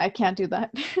 I can't do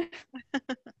that.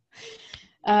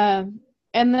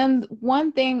 And then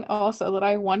one thing also that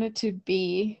I wanted to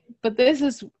be, but this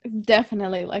is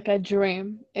definitely like a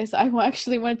dream, is I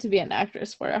actually wanted to be an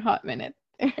actress for a hot minute.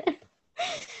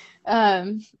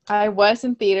 I was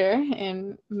in theater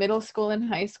in middle school and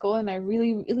high school, and I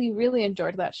really, really, really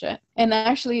enjoyed that shit. And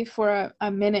actually, for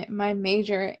a minute, my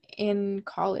major in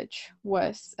college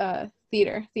was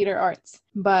theater arts.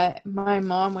 But my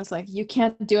mom was like, you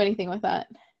can't do anything with that.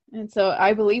 And so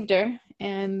I believed her,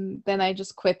 and then I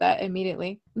just quit that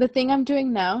immediately. The thing I'm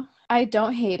doing now, I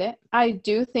don't hate it. I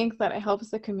do think that it helps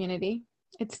the community.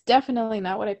 It's definitely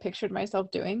not what I pictured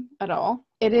myself doing at all.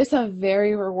 It is a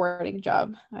very rewarding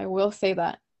job. I will say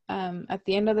that. At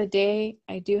the end of the day,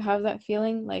 I do have that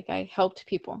feeling like I helped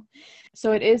people.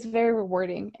 So it is very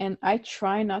rewarding, and I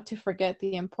try not to forget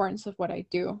the importance of what I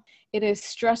do. It is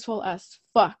stressful as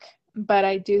fuck. But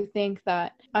I do think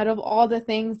that out of all the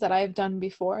things that I've done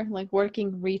before, like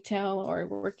working retail or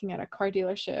working at a car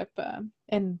dealership,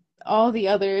 and all the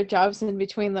other jobs in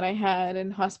between that I had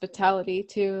in hospitality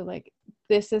too, like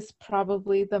this is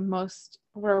probably the most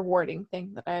rewarding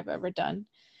thing that I've ever done.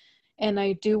 And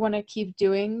I do want to keep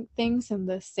doing things in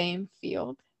the same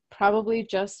field, probably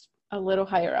just a little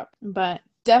higher up, but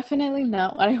definitely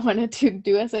not what I wanted to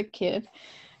do as a kid.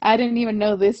 I didn't even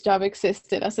know this job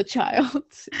existed as a child,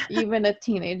 even a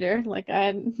teenager. Like, I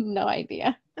had no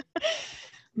idea.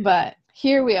 But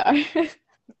here we are.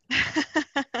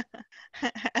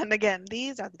 And again,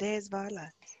 these are the days of our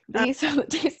lives. These are the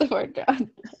days of our job.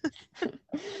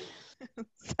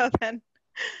 So then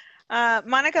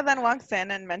Monica then walks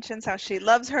in and mentions how she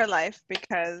loves her life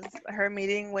because her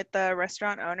meeting with the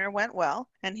restaurant owner went well,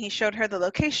 and he showed her the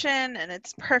location and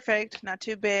it's perfect, not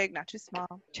too big, not too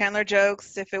small. Chandler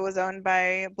jokes if it was owned by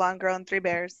a blonde girl and three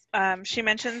bears. She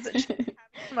mentions that she's having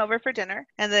him over for dinner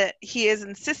and that he is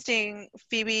insisting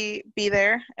Phoebe be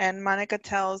there, and Monica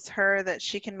tells her that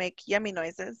she can make yummy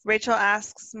noises. Rachel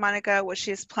asks Monica what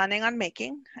she is planning on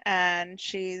making, and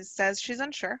she says she's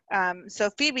unsure. So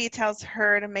Phoebe tells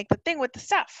her to make the thing with the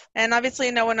stuff. And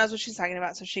obviously no one knows what she's talking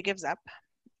about, so she gives up.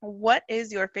 What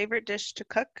is your favorite dish to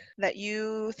cook that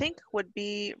you think would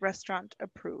be restaurant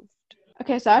approved?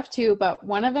 Okay, so I have two, but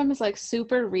one of them is like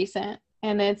super recent,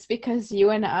 and it's because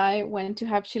you and I went to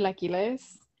have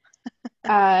chilaquiles.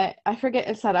 I forget,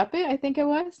 El Sarape, I think it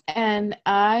was. And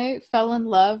I fell in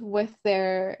love with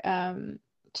their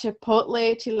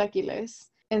chipotle chilaquiles.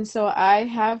 And so I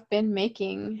have been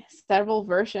making several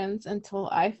versions until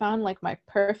I found like my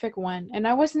perfect one. And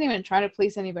I wasn't even trying to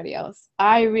please anybody else.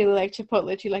 I really like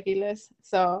chipotle chilaquiles,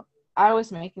 so I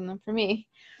was making them for me.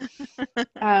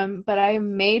 But I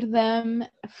made them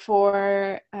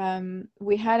for,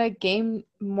 we had a game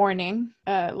morning,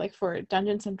 like for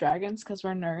Dungeons and Dragons, because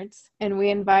we're nerds. And we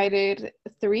invited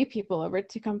 3 people over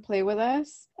to come play with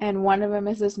us. And one of them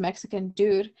is this Mexican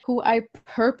dude who I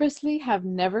purposely have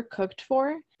never cooked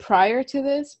for prior to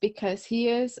this because he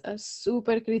is a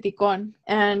super criticón.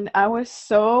 And I was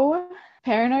so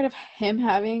paranoid of him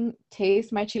having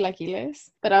taste my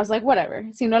chilaquiles, but I was like, whatever.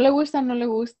 Si no le gustan, no le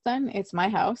gustan. It's my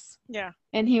house. Yeah.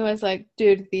 And he was like,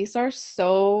 dude, these are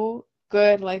so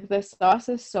good. Like, the sauce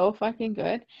is so fucking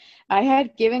good. I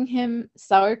had given him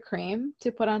sour cream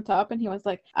to put on top, and he was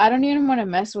like, I don't even want to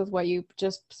mess with what you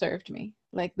just served me.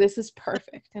 Like, this is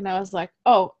perfect. And I was like,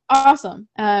 oh, awesome.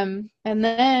 And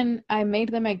then I made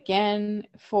them again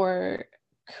for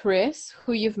Chris,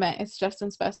 who you've met. It's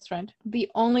Justin's best friend, the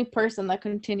only person that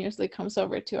continuously comes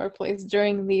over to our place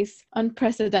during these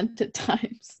unprecedented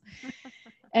times.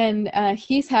 And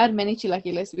he's had many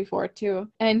chilaquiles before too,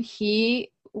 and it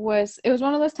was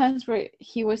one of those times where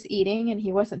he was eating and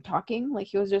he wasn't talking, like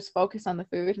he was just focused on the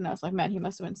food, and I was like, man, he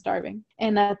must have been starving.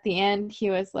 And at the end he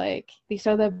was like, these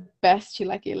are the best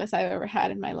chilaquiles I've ever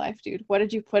had in my life, dude. What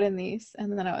did you put in these?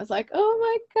 And then I was like, oh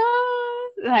my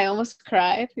god, and I almost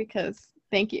cried because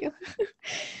thank you.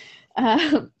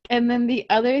 And then the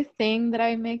other thing that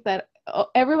I make that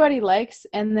everybody likes,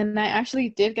 and then I actually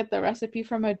did get the recipe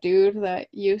from a dude that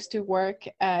used to work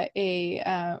at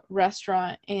a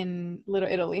restaurant in Little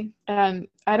Italy. I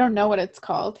don't know what it's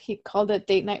called. He called it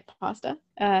date night pasta.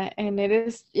 And it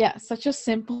is, yeah, such a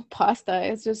simple pasta.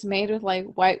 It's just made with like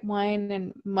white wine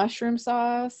and mushroom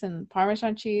sauce and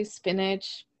Parmesan cheese,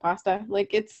 spinach, pasta.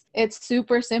 Like, it's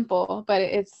super simple, but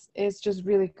it's just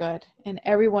really good, and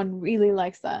everyone really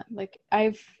likes that. Like,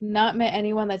 I've not met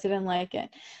anyone that didn't like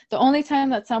it. The only time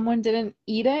that someone didn't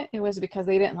eat it, it was because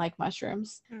they didn't like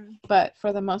mushrooms. But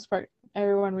for the most part,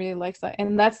 everyone really likes that.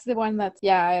 And that's the one that's,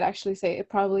 yeah, I'd actually say it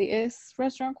probably is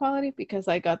restaurant quality because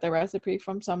I got the recipe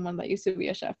from someone that used to be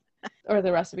a chef. Or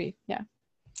the recipe, yeah.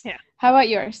 How about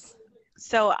yours?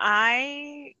 So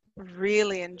I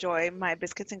really enjoy my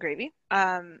biscuits and gravy.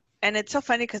 And it's so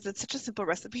funny because it's such a simple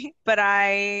recipe, but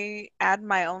I add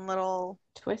my own little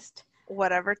twist,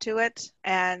 whatever to it.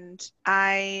 And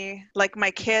I, like, my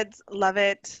kids love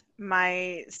it.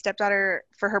 My stepdaughter,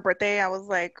 for her birthday, I was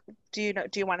like, do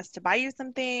you want us to buy you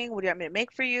something? What do you want me to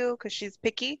make for you? Because she's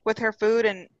picky with her food.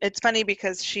 And it's funny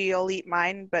because she'll eat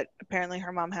mine, but apparently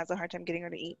her mom has a hard time getting her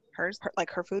to eat hers, like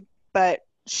her food. But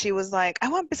she was like, I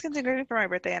want biscuits and gravy for my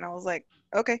birthday. And I was like,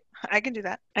 okay, I can do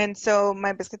that. And so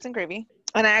my biscuits and gravy.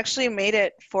 And I actually made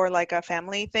it for like a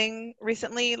family thing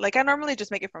recently. Like, I normally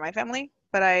just make it for my family,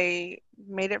 but I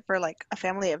made it for like a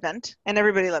family event and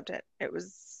everybody loved it. It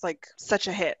was like such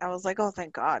a hit. I was like, oh,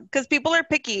 thank God. Because people are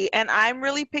picky and I'm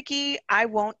really picky. I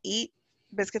won't eat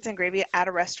biscuits and gravy at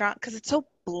a restaurant because it's so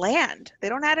bland. They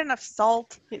don't add enough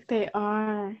salt. They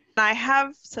are. I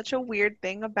have such a weird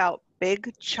thing about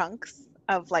big chunks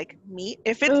of like meat.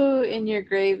 If it's Ooh, in your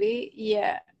gravy,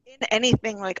 yeah. in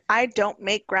anything, like I don't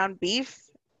make ground beef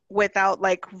without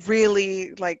like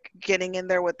really like getting in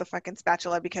there with the fucking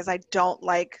spatula because I don't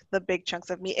like the big chunks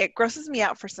of meat. It grosses me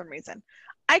out for some reason.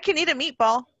 I can eat a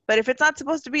meatball, but if it's not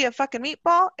supposed to be a fucking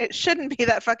meatball, it shouldn't be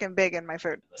that fucking big in my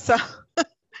food. So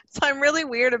so I'm really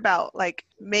weird about like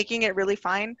making it really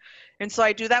fine. And so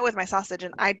I do that with my sausage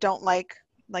and I don't like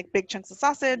big chunks of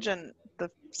sausage and the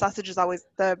sausage is always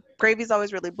the gravy's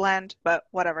always really bland, but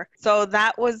whatever. So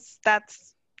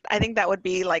that's I think that would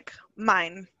be like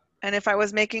mine. And if I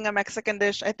was making a Mexican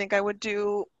dish, I think I would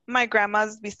do my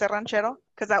grandma's bistec ranchero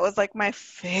because that was like my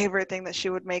favorite thing that she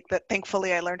would make that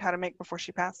thankfully I learned how to make before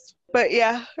she passed. But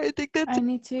yeah, I think that's I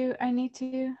need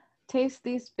to taste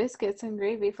these biscuits and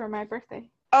gravy for my birthday.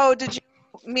 Oh, did you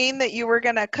mean that you were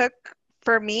gonna cook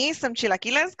for me some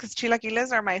chilaquiles? Because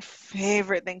chilaquiles are my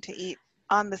favorite thing to eat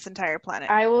on this entire planet.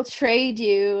 I will trade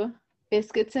you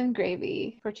biscuits and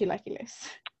gravy for chilaquiles.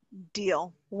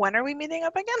 Deal. When are we meeting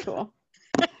up again? Cool.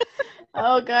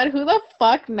 Oh God, who the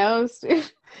fuck knows, dude?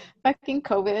 Fucking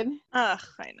COVID. Ugh,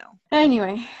 I know.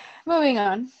 Anyway, moving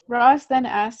on. Ross then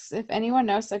asks if anyone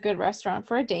knows a good restaurant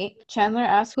for a date. Chandler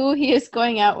asks who he is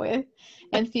going out with.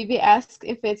 And Phoebe asks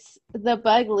if it's the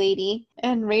bug lady.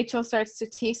 And Rachel starts to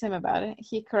tease him about it.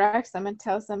 He corrects them and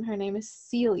tells them her name is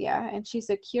Celia. And she's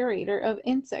a curator of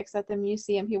insects at the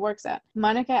museum he works at.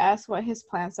 Monica asks what his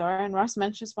plans are. And Ross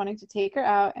mentions wanting to take her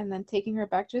out and then taking her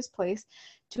back to his place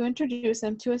to introduce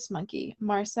him to his monkey,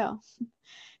 Marcel.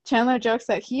 Chandler jokes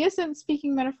that he isn't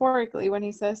speaking metaphorically when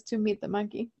he says to meet the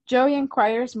monkey. Joey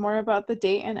inquires more about the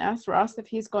date and asks Ross if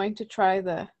he's going to try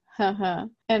the ha-ha.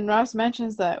 And Ross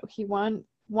mentions that he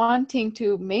wanting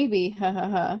to maybe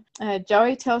ha-ha-ha.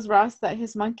 Joey tells Ross that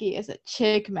his monkey is a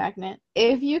chick magnet.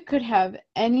 If you could have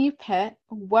any pet,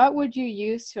 what would you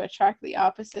use to attract the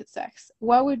opposite sex?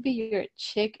 What would be your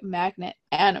chick magnet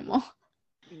animal?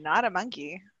 Not a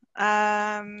monkey.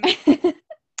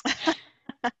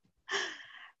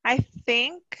 I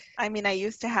think, I mean, I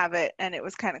used to have it and it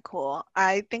was kind of cool.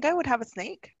 I think I would have a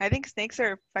snake. I think snakes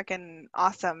are fucking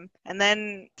awesome. And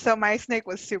then, so my snake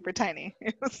was super tiny.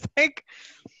 It was like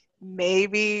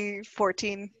maybe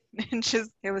 14 inches.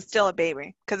 It was still a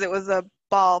baby because it was a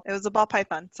ball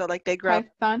python. So like they grow up,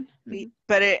 Python?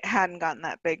 but it hadn't gotten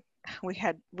that big. We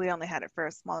only had it for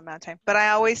a small amount of time. But I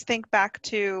always think back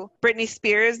to Britney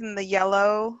Spears and the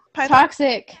yellow python.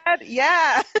 Toxic.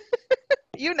 Yeah.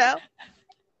 You know.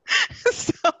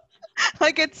 So,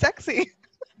 like, it's sexy.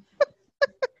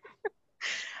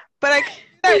 But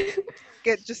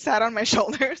it just sat on my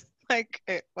shoulders. Like,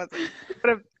 it wasn't.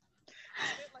 But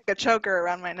like a choker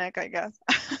around my neck, I guess.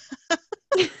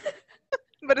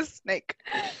 But a snake.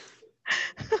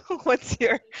 What's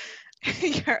your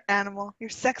animal? Your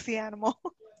sexy animal?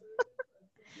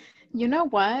 You know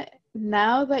what?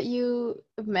 Now that you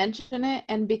mention it,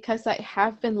 and because I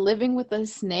have been living with a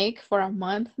snake for a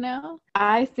month now,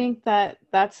 I think that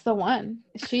that's the one.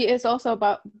 She is also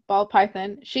about ball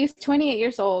python. She's 28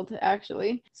 years old,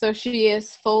 actually. So she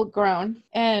is full grown.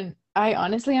 And I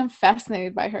honestly am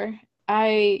fascinated by her.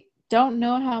 I don't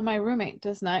know how my roommate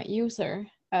does not use her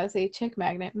as a chick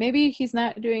magnet. Maybe he's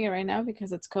not doing it right now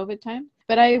because it's COVID time.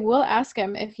 But I will ask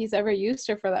him if he's ever used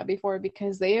her for that before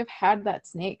because they have had that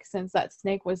snake since that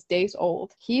snake was days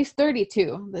old. He's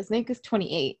 32. The snake is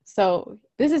 28. So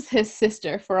this is his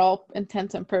sister for all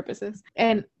intents and purposes.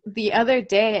 And the other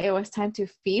day it was time to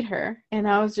feed her and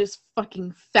I was just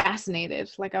fucking fascinated.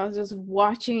 Like I was just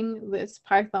watching this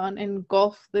python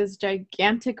engulf this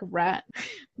gigantic rat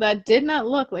that did not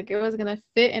look like it was going to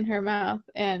fit in her mouth.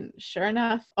 And sure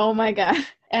enough, oh my God.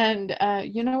 And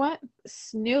you know what?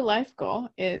 This new life goal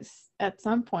is at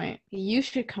some point you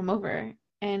should come over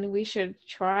and we should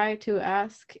try to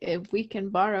ask if we can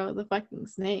borrow the fucking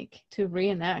snake to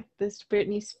reenact this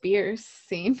Britney Spears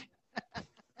scene.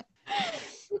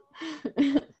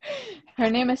 Her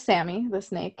name is Sammy, the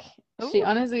snake. Ooh. She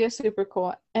honestly is super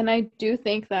cool. And I do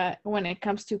think that when it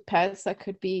comes to pets that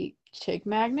could be chick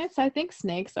magnets, I think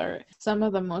snakes are some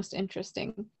of the most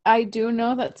interesting. I do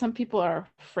know that some people are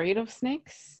afraid of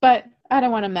snakes, but I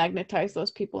don't want to magnetize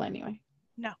those people anyway.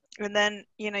 No. And then,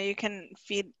 you can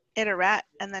feed it a rat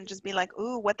and then just be like,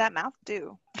 ooh, what that mouth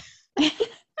do?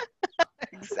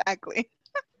 Exactly.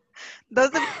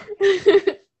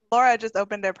 Laura just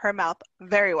opened up her mouth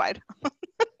very wide.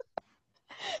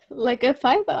 Like a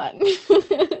python.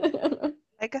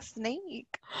 Like a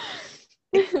snake.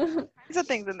 There's some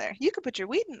things in there. You could put your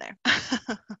weed in there.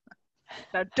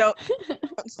 No, don't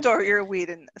store your weed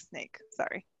in a snake.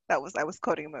 Sorry. I was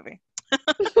quoting a movie.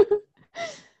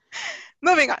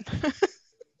 Moving on.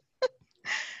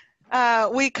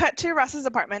 We cut to Ross's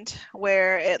apartment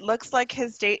where it looks like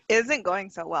his date isn't going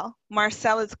so well.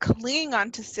 Marcel is clinging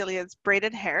onto Celia's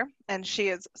braided hair and she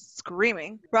is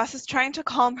screaming. Ross is trying to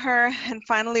calm her and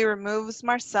finally removes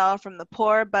Marcel from the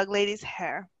poor bug lady's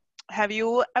hair. Have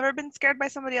you ever been scared by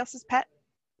somebody else's pet?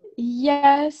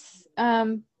 Yes,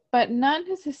 but not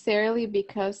necessarily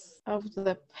because of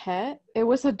the pet. It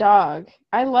was a dog.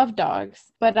 I love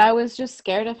dogs, but I was just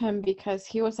scared of him because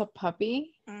he was a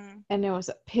puppy. And it was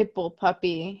a pit bull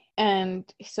puppy. And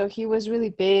so he was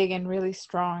really big and really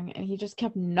strong. And he just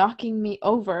kept knocking me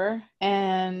over.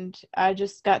 And I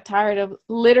just got tired of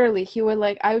literally,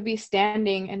 I would be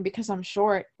standing. And because I'm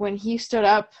short, when he stood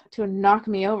up to knock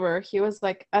me over, he was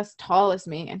like as tall as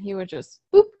me. And he would just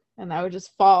boop. And I would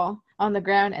just fall on the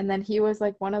ground. And then he was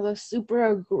like one of those super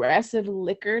aggressive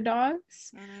licker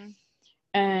dogs.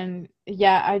 And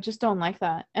yeah, I just don't like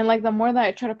that. And like the more that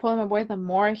I try to pull him away, the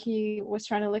more he was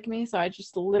trying to lick me. So I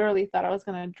just literally thought I was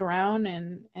gonna drown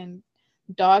in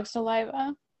dog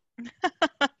saliva.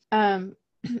 And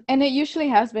it usually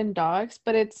has been dogs,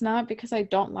 but it's not because I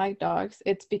don't like dogs.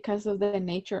 It's because of the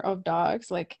nature of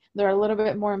dogs. Like they're a little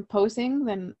bit more imposing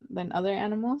than other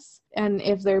animals. And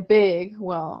if they're big,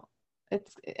 well,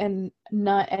 it's and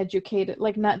not educated,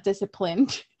 like not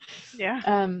disciplined. Yeah.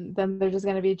 Then they're just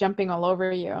gonna be jumping all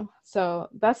over you. So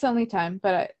that's the only time.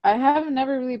 But I have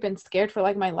never really been scared for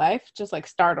like my life, just like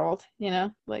startled,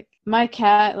 like my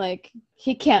cat, like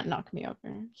he can't knock me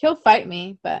over. He'll fight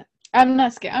me, but I'm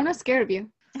not scared. I'm not scared of you.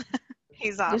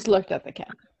 He's off. Just looked at the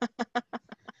cat.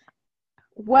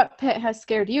 What pet has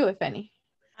scared you, if any?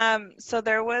 So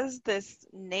there was this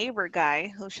neighbor guy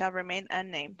who shall remain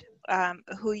unnamed,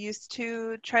 who used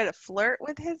to try to flirt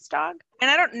with his dog. And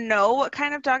I don't know what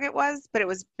kind of dog it was, but it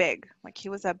was big. Like he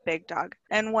was a big dog.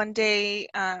 And one day,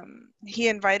 he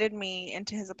invited me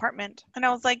into his apartment and I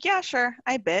was like, yeah, sure.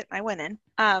 I went in.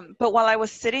 But while I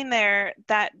was sitting there,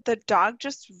 the dog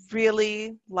just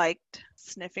really liked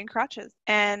sniffing crotches.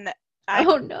 And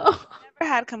Oh no.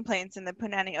 never had complaints in the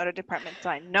Punani Odor department, so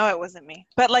I know it wasn't me.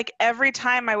 But like every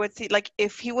time I would see, like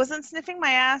if he wasn't sniffing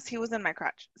my ass, he was in my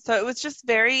crotch. So it was just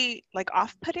very like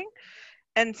off-putting.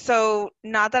 And so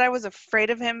not that I was afraid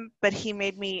of him, but he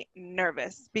made me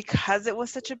nervous because it was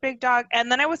such a big dog.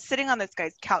 And then I was sitting on this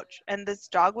guy's couch and this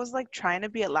dog was like trying to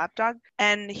be a lap dog.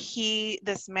 And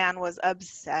this man was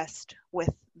obsessed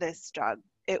with this dog.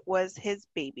 It was his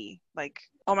baby. Like,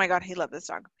 oh my God, he loved this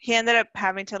dog. He ended up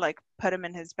having to like put him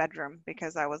in his bedroom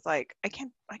because I was like,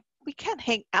 we can't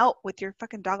hang out with your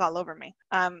fucking dog all over me.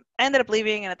 I ended up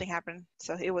leaving and nothing happened.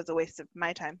 So it was a waste of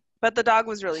my time. But the dog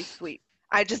was really sweet.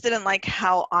 I just didn't like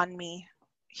how on me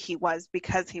he was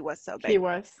because he was so big. He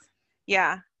was.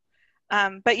 Yeah.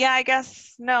 But yeah, I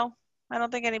guess, no, I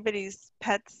don't think anybody's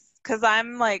pets, because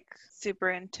I'm like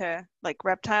super into like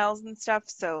reptiles and stuff.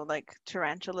 So like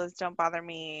tarantulas don't bother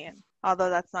me. And although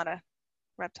that's not a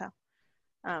reptile.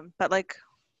 But like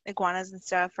iguanas and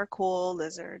stuff are cool,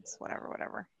 lizards,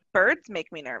 whatever. Birds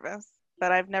make me nervous,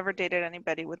 but I've never dated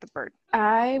anybody with a bird.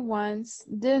 I once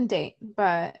didn't date,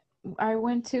 but I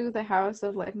went to the house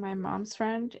of like my mom's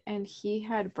friend and he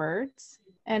had birds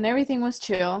and everything was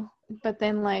chill. But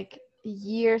then like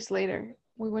years later,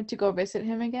 we went to go visit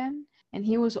him again and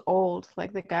he was old,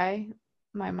 like the guy,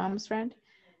 my mom's friend,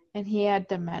 and he had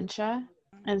dementia.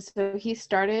 And so he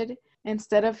started,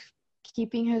 instead of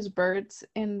keeping his birds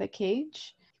in the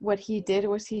cage, what he did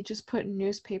was he just put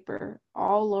newspaper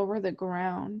all over the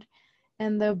ground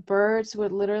and the birds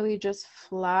would literally just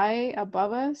fly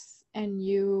above us and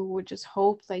you would just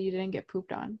hope that you didn't get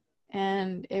pooped on.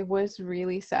 And it was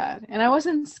really sad. And I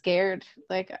wasn't scared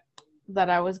like that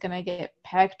I was gonna get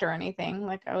pecked or anything.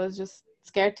 Like I was just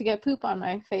scared to get poop on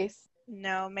my face.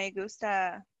 No me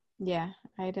gusta. Yeah,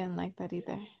 I didn't like that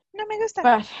either. No me gusta.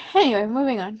 But anyway,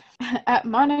 moving on. At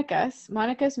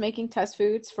Monica's making test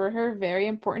foods for her very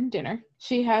important dinner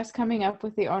she has coming up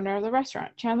with the owner of the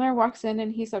restaurant. Chandler walks in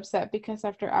and he's upset because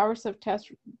after hours of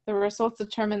tests, the results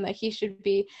determine that he should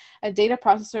be a data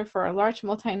processor for a large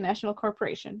multinational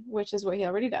corporation, which is what he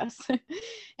already does.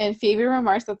 And Phoebe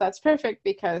remarks that that's perfect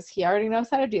because he already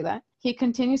knows how to do that. He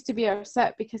continues to be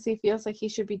upset because he feels like he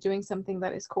should be doing something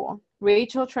that is cool.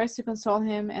 Rachel tries to console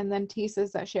him and then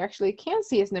teases that she actually can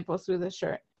see his nipples through the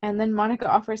shirt. And then Monica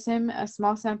offers him a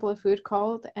small sample of food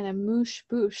called an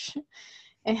amuse-bouche.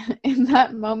 And in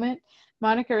that moment,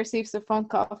 Monica receives a phone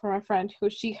call from a friend who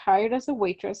she hired as a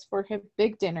waitress for her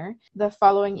big dinner the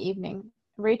following evening.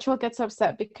 Rachel gets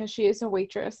upset because she is a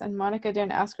waitress and Monica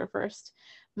didn't ask her first.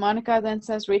 Monica then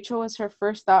says Rachel was her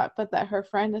first thought, but that her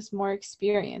friend is more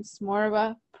experienced, more of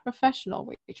a professional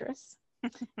waitress.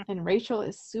 And Rachel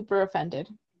is super offended.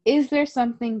 Is there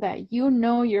something that you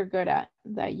know you're good at,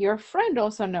 that your friend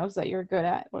also knows that you're good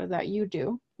at, or that you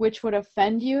do, which would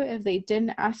offend you if they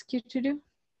didn't ask you to do?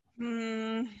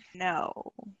 No,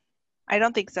 I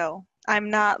don't think so.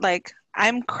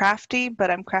 I'm crafty,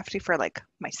 but I'm crafty for like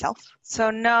myself.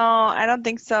 So no, I don't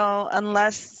think so,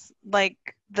 unless like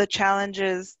the challenge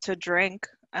is to drink,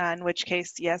 in which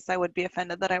case, yes, I would be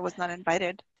offended that I was not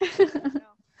invited. No,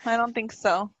 I don't think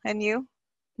so. And you?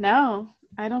 No,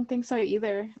 I don't think so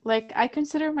either. Like, I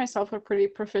consider myself a pretty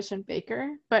proficient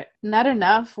baker, but not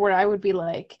enough where I would be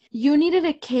like, you needed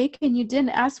a cake and you didn't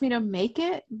ask me to make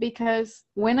it. Because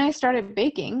when I started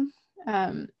baking,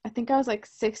 I think I was like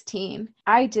 16.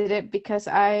 I did it because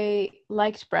I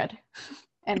liked bread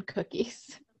and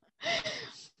cookies.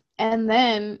 And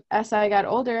then as I got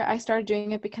older, I started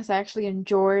doing it because I actually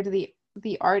enjoyed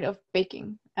the art of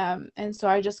baking. And so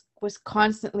I just was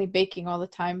constantly baking all the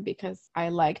time because I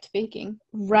liked baking.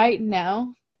 Right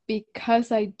now,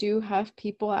 because I do have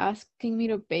people asking me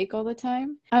to bake all the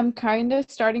time, I'm kind of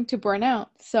starting to burn out.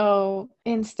 So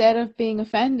instead of being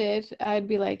offended, I'd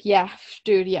be like, yeah,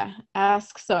 dude, yeah,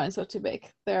 ask so-and-so to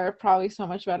bake. They're probably so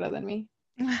much better than me.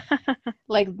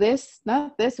 Like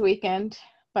not this weekend,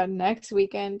 but next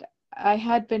weekend, I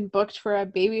had been booked for a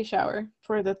baby shower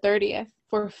for the 30th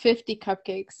for 50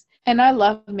 cupcakes. And I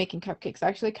love making cupcakes.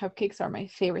 Actually, cupcakes are my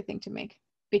favorite thing to make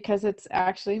because it's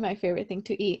actually my favorite thing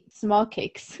to eat. Small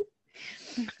cakes.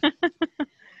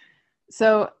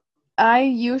 So I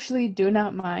usually do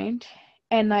not mind,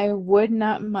 and I would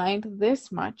not mind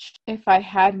this much if I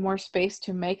had more space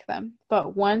to make them.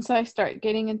 But once I start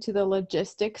getting into the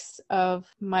logistics of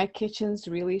my kitchen's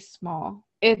really small,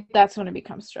 that's when it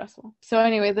becomes stressful. So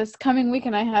anyway, this coming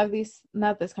weekend I have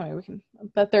not this coming weekend,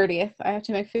 the 30th, I have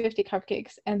to make 50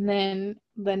 cupcakes. And then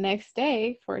the next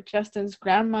day for Justin's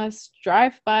grandma's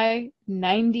drive-by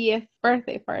 90th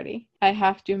birthday party, I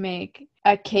have to make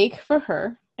a cake for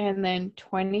her and then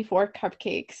 24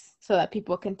 cupcakes so that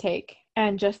people can take.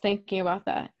 And just thinking about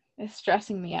that is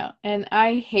stressing me out. And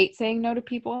I hate saying no to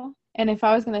people. And if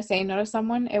I was going to say no to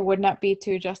someone, it would not be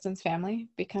to Justin's family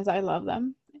because I love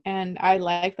them. And I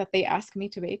like that they ask me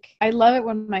to bake. I love it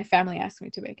when my family asks me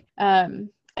to bake. And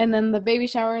then the baby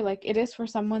shower, like it is for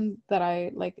someone that I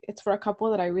like. It's for a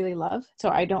couple that I really love. So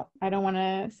I don't want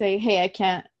to say, hey, I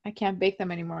can't bake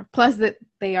them anymore. Plus that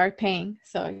they are paying.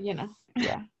 So,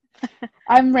 yeah.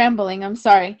 I'm rambling. I'm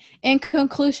sorry. In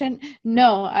conclusion,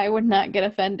 no, I would not get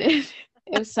offended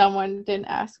if someone didn't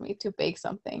ask me to bake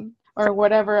something or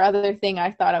whatever other thing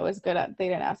I thought I was good at. They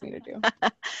didn't ask me to do.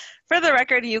 For the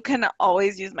record, you can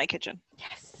always use my kitchen.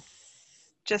 Yes.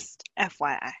 Just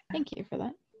FYI. Thank you for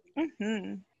that.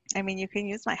 Mm-hmm. I mean, you can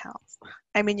use my house.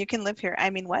 I mean, you can live here.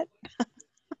 I mean, what?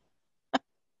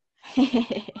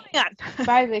 Moving on.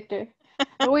 Bye, Victor.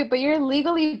 Oh, wait, but you're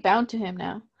legally bound to him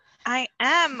now. I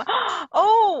am.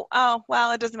 Oh,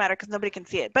 well, it doesn't matter because nobody can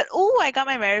see it. But, I got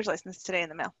my marriage license today in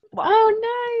the mail. Well,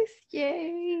 oh, nice.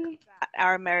 Yay.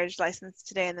 Our marriage license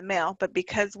today in the mail. But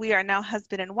because we are now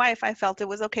husband and wife, I felt it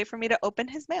was okay for me to open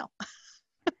his mail.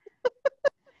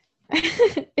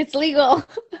 It's legal.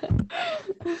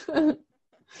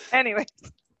 Anyways.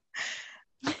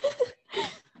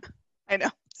 I know.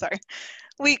 Sorry.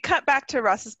 We cut back to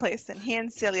Ross's place, and he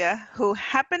and Celia, who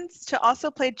happens to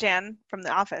also play Jan from The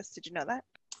Office, did you know that?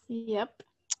 Yep.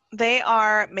 They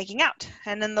are making out,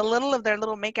 and in the middle of their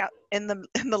little makeout, in the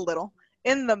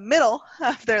middle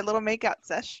of their little makeout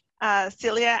sesh,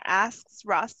 Celia asks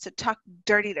Ross to talk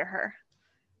dirty to her.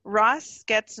 Ross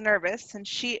gets nervous, and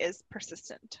she is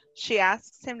persistent. She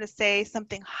asks him to say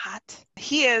something hot.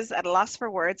 He is at a loss for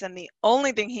words, and the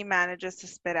only thing he manages to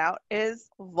spit out is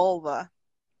vulva.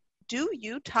 Do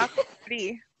you talk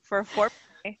dirty for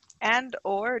foreplay and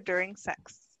or during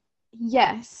sex?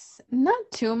 Yes, not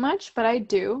too much, but I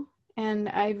do. And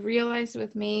I realized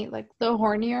with me, like the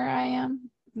hornier I am,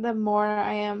 the more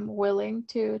I am willing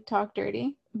to talk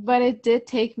dirty. But it did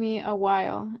take me a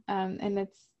while, and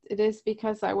it is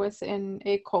because I was in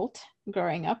a cult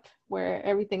growing up where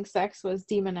everything sex was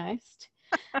demonized.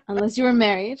 Unless you were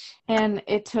married. And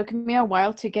it took me a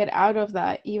while to get out of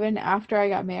that, even after I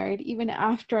got married, even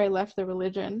after I left the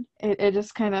religion. It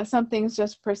just kind of, some things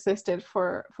just persisted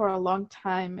for a long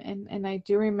time. And I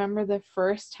do remember the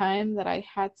first time that I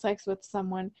had sex with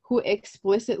someone who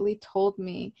explicitly told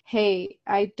me, hey,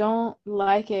 I don't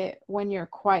like it when you're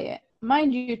quiet.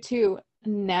 Mind you, too,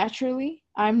 naturally,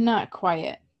 I'm not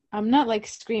quiet. I'm not like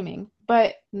screaming,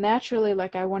 but naturally,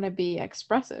 like, I want to be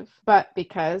expressive. But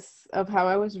because of how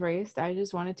I was raised, I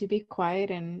just wanted to be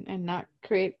quiet and not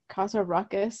cause a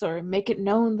ruckus or make it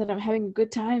known that I'm having a good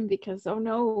time because, oh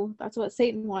no, that's what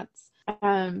Satan wants.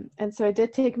 And so it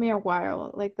did take me a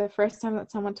while. Like the first time that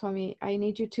someone told me, I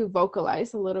need you to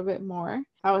vocalize a little bit more,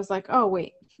 I was like, oh,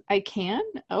 wait, I can?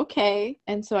 Okay.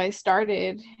 And so I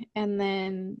started, and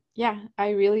then, yeah, I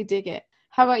really dig it.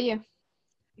 How about you?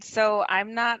 So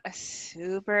I'm not a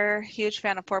super huge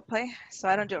fan of foreplay, so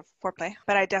I don't do foreplay,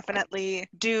 but I definitely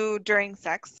do during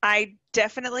sex. I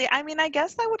mean, I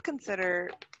guess I would consider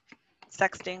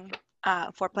sexting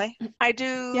foreplay.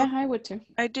 Yeah, I would too.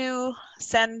 I do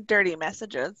send dirty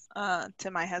messages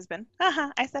to my husband.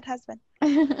 I said husband.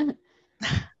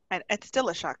 It's still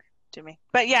a shock to me.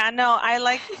 But yeah, no, I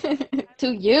like,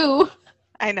 To you.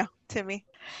 I know, to me.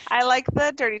 I like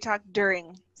the dirty talk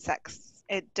during sex.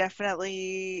 It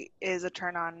definitely is a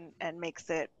turn on and makes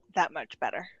it that much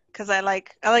better. Because I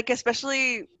like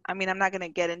especially, I mean, I'm not going to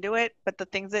get into it, but the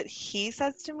things that he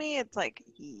says to me, it's like,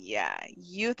 yeah,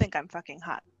 you think I'm fucking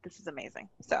hot. This is amazing.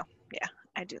 So, yeah,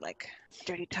 I do like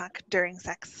dirty talk during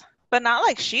sex. But not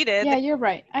like she did. Yeah, you're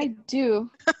right. I do.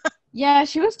 Yeah,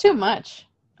 she was too much.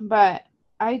 But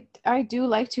I do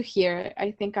like to hear it,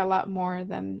 I think, a lot more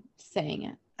than saying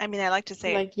it. I mean, I like to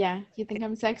say Like, yeah, you think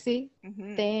I'm sexy?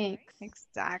 it. Thanks.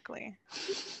 Exactly.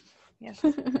 Yes.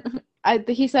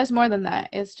 He says more than that.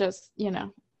 It's just,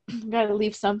 gotta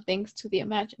leave some things to the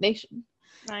imagination.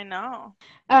 I know.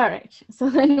 All right. So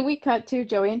then we cut to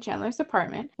Joey and Chandler's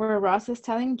apartment where Ross is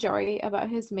telling Joey about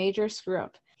his major screw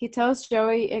up. He tells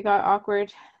Joey it got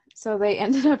awkward, so they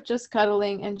ended up just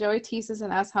cuddling, and Joey teases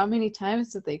and asks how many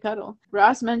times did they cuddle.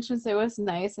 Ross mentions it was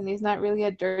nice and he's not really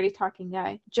a dirty talking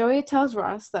guy. Joey tells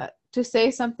Ross that to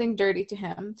say something dirty to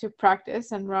him to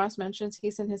practice, and Ross mentions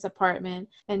he's in his apartment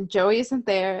and Joey isn't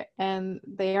there and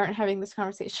they aren't having this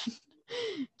conversation.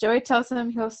 Joey tells him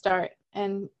he'll start,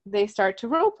 and they start to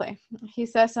role play. He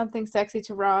says something sexy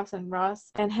to Ross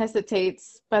and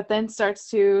hesitates, but then starts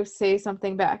to say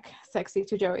something back sexy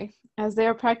to Joey. As they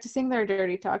are practicing their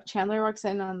dirty talk, Chandler walks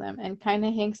in on them and kind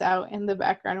of hangs out in the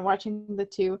background watching the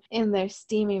two in their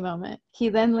steamy moment. He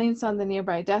then leans on the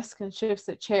nearby desk and shifts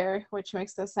a chair, which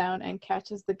makes a sound and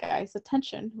catches the guy's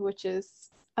attention, which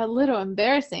is a little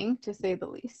embarrassing to say the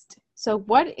least. So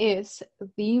what is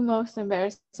the most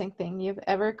embarrassing thing you've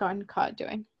ever gotten caught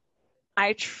doing?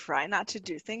 I try not to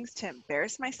do things to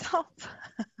embarrass myself.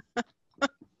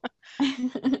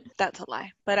 That's a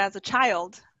lie. But as a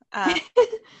child, I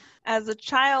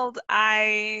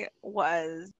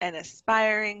was an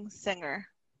aspiring singer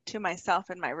to myself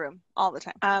in my room all the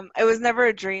time. It was never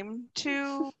a dream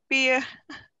to be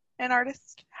an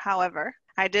artist. However,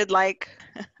 I did like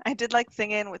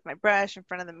singing with my brush in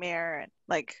front of the mirror, and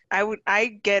like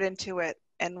I get into it.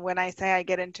 And when I say I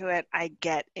get into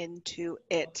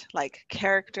it, like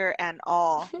character and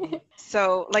all.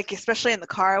 So like, especially in the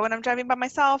car when I'm driving by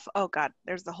myself, oh God,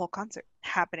 there's the whole concert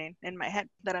happening in my head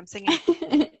that I'm singing.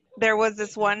 There was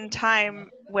this one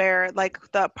time where like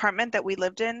the apartment that we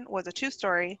lived in was a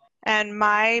 2-story and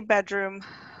my bedroom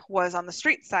was on the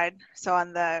street side. So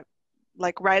on the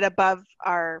like right above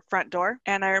our front door.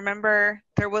 And I remember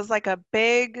there was like a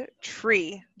big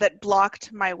tree that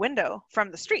blocked my window from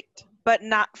the street, but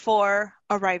not for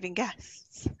arriving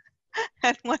guests.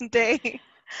 And one day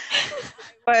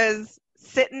I was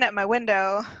sitting at my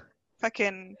window,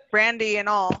 fucking brandy and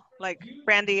all, like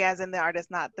brandy as in the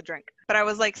artist, not the drink. But I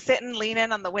was like sitting,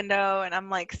 leaning on the window, and I'm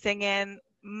like singing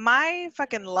my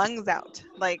fucking lungs out.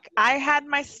 Like I had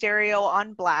my stereo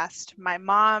on blast. My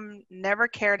mom never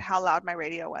cared how loud my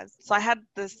radio was. So I had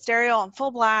the stereo on full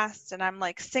blast and I'm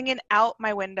like singing out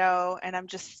my window and I'm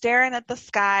just staring at the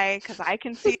sky because I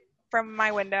can see from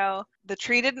my window. The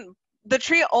tree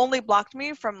only blocked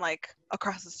me from like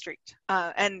across the street.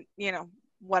 And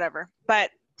whatever.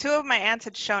 But 2 of my aunts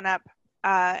had shown up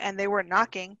and they were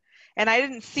knocking and I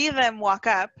didn't see them walk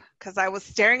up because I was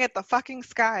staring at the fucking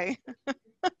sky.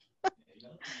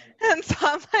 And so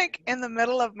I'm like in the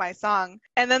middle of my song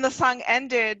and then the song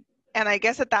ended and I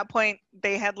guess at that point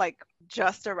they had like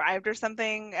just arrived or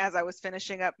something as I was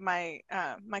finishing up my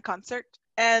my concert.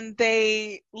 And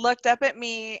they looked up at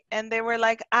me and they were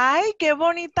like, "Ay, qué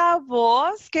bonita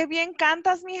voz, qué bien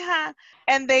cantas, mija."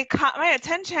 And they caught my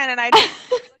attention and I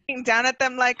just looking down at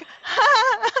them like,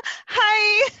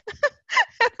 "Hi."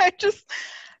 And I just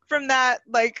from that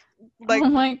like Oh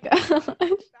my God.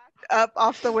 up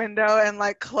off the window and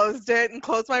like closed it and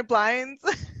closed my blinds.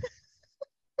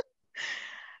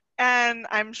 And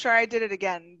I'm sure I did it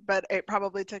again, but it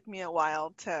probably took me a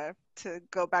while to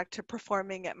go back to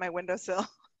performing at my windowsill.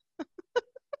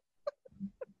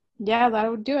 Yeah, that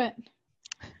would do it.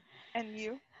 And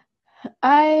you?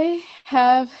 I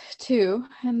have two,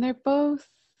 and they're both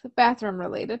bathroom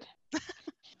related.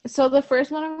 So the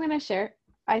first one I'm going to share,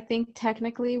 I think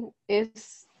technically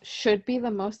is should be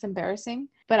the most embarrassing,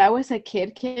 but I was a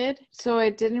kid, so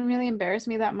it didn't really embarrass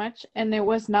me that much, and it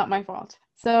was not my fault.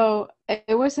 So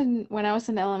it was when I was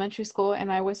in elementary school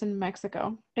and I was in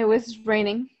Mexico. It was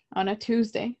raining on a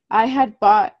Tuesday. I had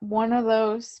bought one of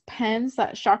those pens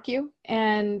that shock you,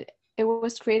 and it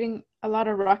was creating a lot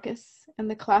of ruckus in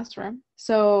the classroom.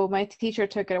 So my teacher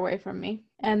took it away from me.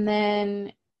 And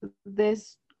then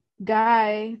this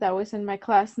guy that was in my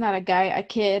class, not a guy, a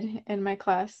kid in my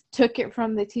class, took it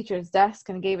from the teacher's desk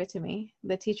and gave it to me.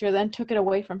 The teacher then took it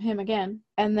away from him again.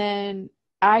 And then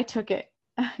I took it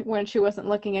when she wasn't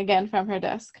looking again from her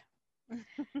desk.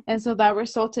 And so that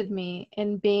resulted me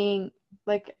in being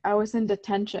like, I was in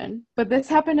detention. But this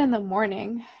happened in the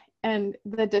morning, and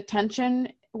the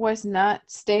detention was not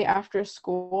stay after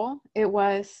school. It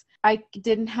was, I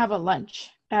didn't have a lunch.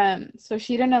 So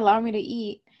she didn't allow me to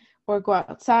eat or go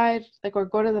outside, like, or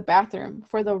go to the bathroom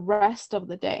for the rest of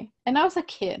the day. And I was a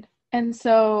kid. And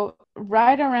so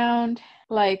right around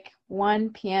like 1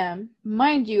 p.m.,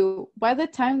 mind you, by the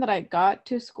time that I got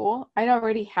to school, I'd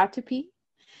already had to pee.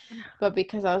 But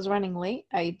because I was running late,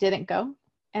 I didn't go.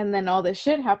 And then all this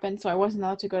shit happened, so I wasn't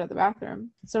allowed to go to the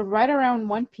bathroom. So right around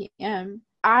 1 p.m.,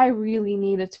 I really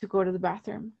needed to go to the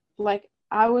bathroom. Like,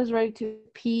 I was ready to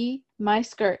pee my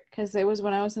skirt, because it was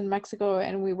when I was in Mexico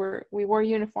and we wore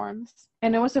uniforms.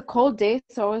 And it was a cold day,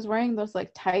 so I was wearing those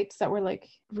like tights that were like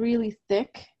really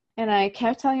thick. And I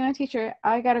kept telling my teacher,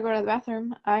 I gotta go to the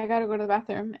bathroom. I gotta go to the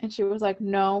bathroom. And she was like,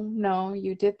 no,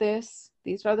 you did this.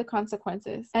 These are the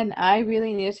consequences. And I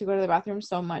really needed to go to the bathroom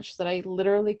so much that I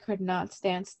literally could not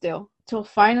stand still. Till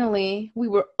finally, we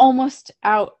were almost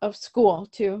out of school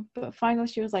too. But finally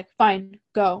she was like, fine,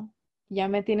 go. Ya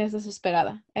me tienes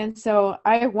desesperada. And so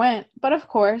I went. But of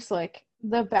course, like,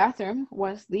 the bathroom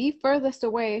was the furthest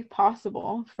away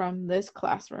possible from this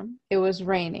classroom. It was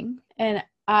raining. And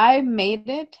I made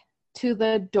it to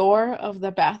the door of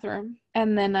the bathroom,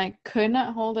 and then I could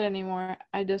not hold it anymore.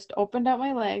 I just opened up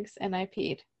my legs and I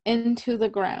peed into the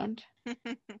ground.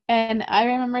 And I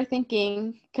remember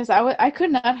thinking, because I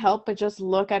could not help but just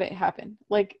look at it happen.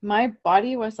 Like, my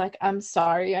body was like, I'm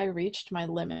sorry, I reached my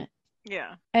limit.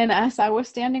 Yeah. And as I was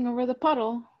standing over the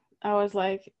puddle, I was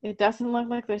like, it doesn't look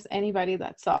like there's anybody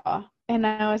that saw. And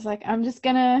I was like, I'm just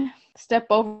gonna step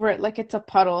over it like it's a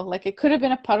puddle. Like, it could have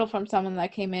been a puddle from someone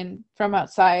that came in from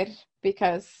outside,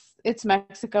 because it's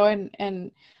Mexico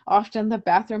and often the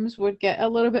bathrooms would get a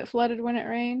little bit flooded when it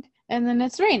rained. And then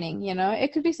it's raining,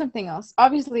 it could be something else.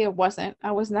 Obviously it wasn't.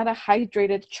 I was not a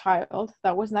hydrated child.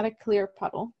 That was not a clear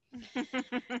puddle.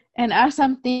 And as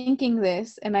I'm thinking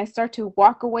this and I start to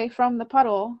walk away from the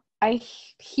puddle, I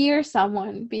hear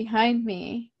someone behind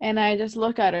me, and I just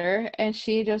look at her, and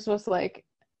she just was like,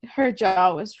 her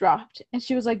jaw was dropped, and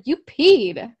she was like, you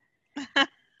peed.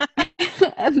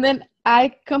 And then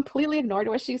I completely ignored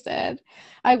what she said.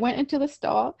 I went into the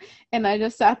stall and I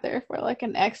just sat there for like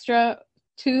an extra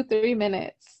 2-3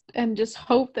 minutes and just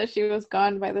hoped that she was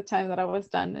gone by the time that I was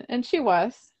done. And she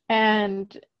was.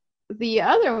 And the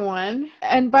other one,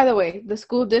 and by the way, the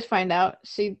school did find out.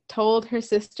 She told her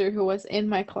sister, who was in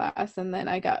my class, and then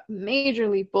I got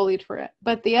majorly bullied for it.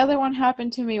 But the other one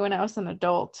happened to me when I was an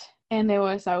adult, and I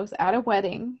was at a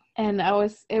wedding, and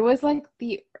it was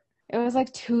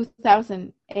like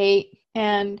 2008,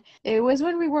 and it was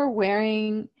when we were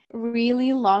wearing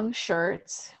really long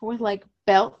shirts with like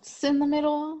belts in the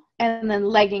middle and then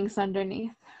leggings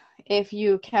underneath. If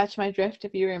you catch my drift,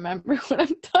 if you remember what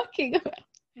I'm talking about.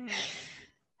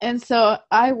 And so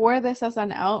I wore this as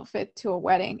an outfit to a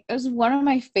wedding. It was one of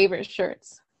my favorite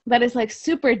shirts that is like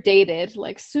super dated,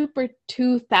 like super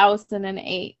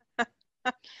 2008,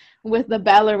 with the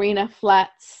ballerina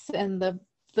flats and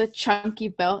the chunky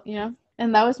belt,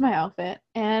 and that was my outfit.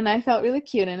 And I felt really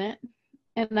cute in it.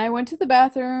 And I went to the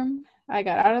bathroom. I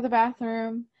got out of the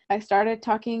bathroom. I started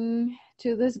talking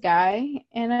to this guy,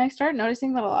 and I started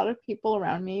noticing that a lot of people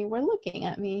around me were looking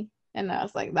at me. And I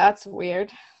was like, that's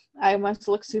weird. I must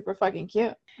look super fucking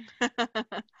cute.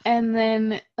 And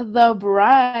then the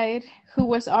bride, who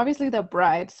was obviously the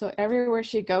bride, so everywhere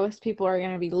she goes, people are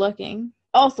going to be looking.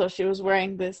 Also, she was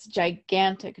wearing this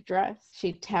gigantic dress.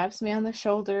 She taps me on the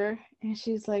shoulder, and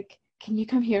she's like, can you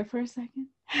come here for a second?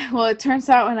 Well, it turns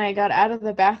out when I got out of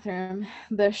the bathroom,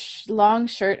 the long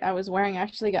shirt I was wearing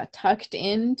actually got tucked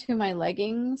into my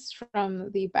leggings from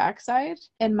the backside.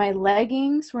 And my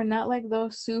leggings were not like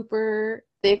those super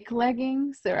thick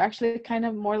leggings. They're actually kind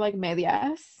of more like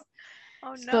medias.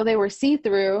 Oh, no. So they were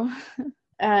see-through.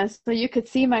 So you could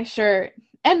see my shirt.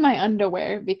 and my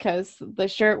underwear because the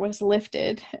shirt was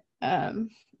lifted.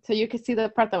 So you could see the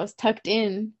part that was tucked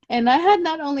in. And I had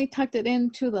not only tucked it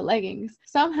into the leggings,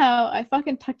 somehow I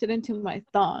fucking tucked it into my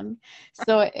thong.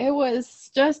 So it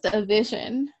was just a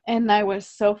vision. And I was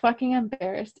so fucking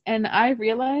embarrassed. And I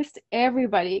realized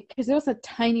everybody, because it was a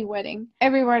tiny wedding,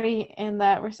 everybody in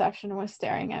that reception was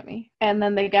staring at me. And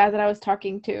then the guy that I was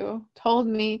talking to told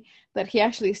me that he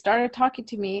actually started talking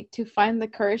to me to find the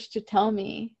courage to tell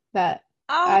me that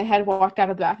I had walked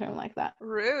out of the bathroom like that.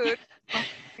 Rude. Oh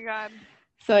my God.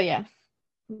 So yeah,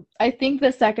 I think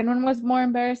the second one was more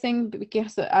embarrassing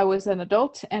because I was an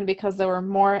adult and because there were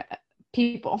more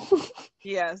people.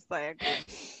 Yes, I agree.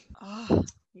 Oh,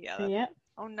 yeah. Yeah.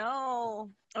 Oh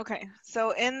no. Okay,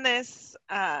 so in this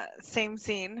same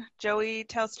scene, Joey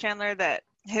tells Chandler that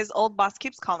his old boss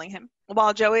keeps calling him.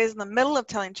 While Joey is in the middle of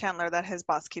telling Chandler that his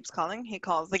boss keeps calling, he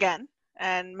calls again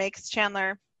and makes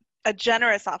Chandler a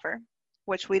generous offer,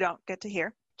 which we don't get to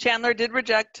hear. Chandler did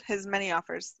reject his many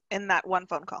offers in that one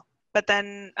phone call, but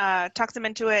then talks him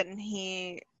into it, and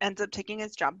he ends up taking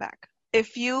his job back.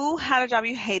 If you had a job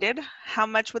you hated, how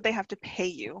much would they have to pay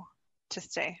you to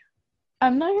stay?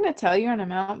 I'm not going to tell you an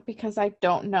amount because I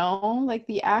don't know like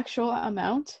the actual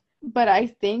amount, but I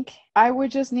think I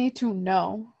would just need to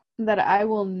know that I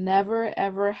will never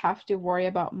ever have to worry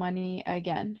about money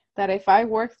again. That if I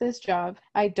work this job,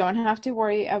 I don't have to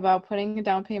worry about putting a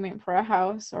down payment for a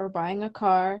house or buying a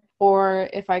car, or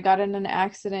if I got in an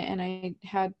accident and I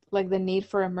had like the need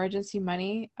for emergency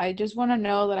money. I just want to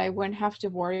know that I wouldn't have to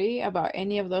worry about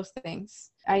any of those things.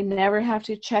 I never have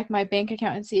to check my bank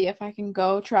account and see if I can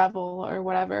go travel or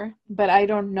whatever, but I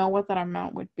don't know what that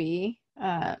amount would be.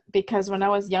 Because when I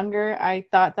was younger, I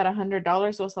thought that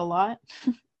 $100 was a lot.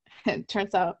 It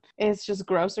turns out it's just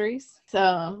groceries.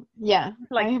 So, yeah,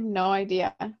 I have no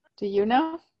idea. Do you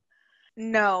know?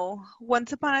 No.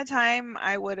 Once upon a time,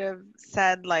 I would have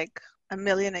said like $1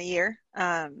 million a year.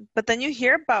 But then you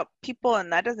hear about people,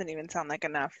 and that doesn't even sound like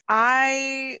enough.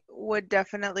 I would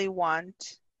definitely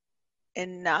want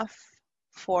enough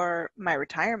for my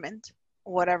retirement.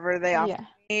 Whatever they offer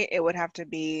me, it would have to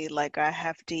be like a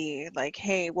hefty, like,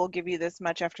 hey, we'll give you this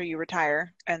much after you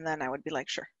retire. And then I would be like,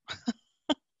 sure.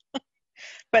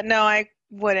 But no, I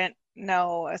wouldn't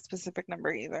know a specific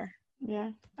number either.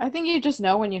 Yeah. I think you just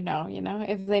know when you know,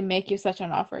 if they make you such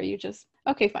an offer, you just,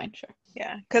 okay, fine, sure.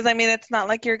 Yeah. Because I mean, it's not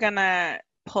like you're going to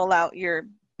pull out your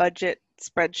budget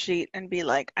spreadsheet and be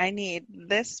like, I need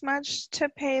this much to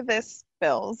pay this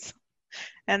bills.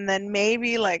 And then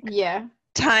maybe like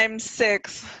times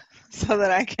 6 so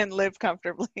that I can live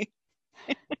comfortably.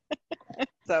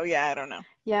 So yeah, I don't know.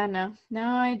 Yeah, no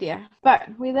idea. But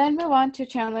we then move on to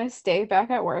Chandler's stay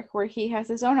back at work where he has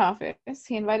his own office.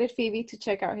 He invited Phoebe to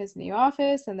check out his new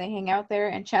office and they hang out there,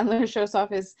 and Chandler shows off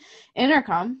his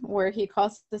intercom where he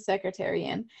calls the secretary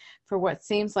in for what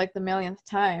seems like the millionth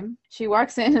time. She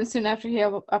walks in and soon after he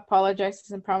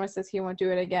apologizes and promises he won't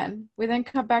do it again. We then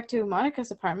come back to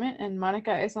Monica's apartment and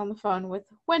Monica is on the phone with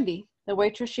Wendy, the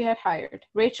waitress she had hired.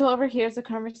 Rachel overhears the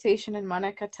conversation and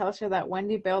Monica tells her that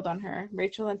Wendy bailed on her.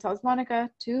 Rachel then tells Monica,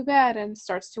 too bad, and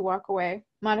starts to walk away.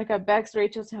 Monica begs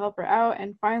Rachel to help her out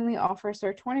and finally offers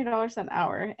her $20 an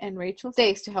hour, and Rachel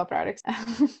stays to help her out.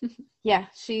 Yeah,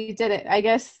 she did it. I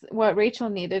guess what Rachel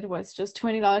needed was just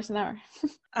 $20 an hour.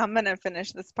 I'm going to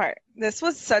finish this part. This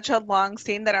was such a long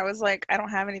scene that I was like, I don't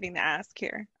have anything to ask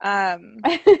here.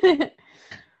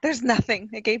 There's nothing.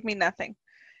 It gave me nothing.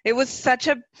 It was such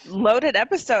a loaded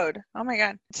episode. Oh my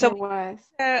God. So it was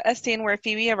a scene where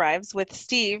Phoebe arrives with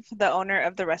Steve, the owner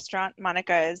of the restaurant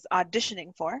Monica is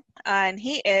auditioning for. And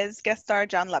he is guest star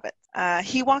John Lovett.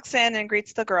 He walks in and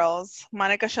greets the girls.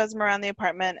 Monica shows him around the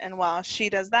apartment. And while she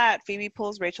does that, Phoebe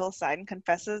pulls Rachel aside and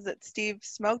confesses that Steve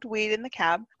smoked weed in the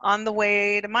cab on the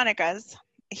way to Monica's.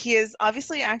 He is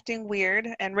obviously acting weird.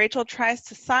 And Rachel tries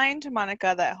to sign to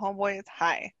Monica that homeboy is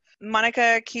high.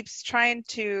 Monica keeps trying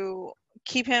to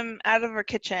keep him out of her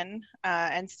kitchen,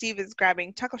 and Steve is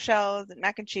grabbing taco shells and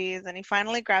mac and cheese, and he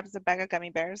finally grabs a bag of gummy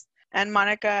bears, and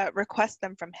Monica requests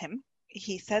them from him.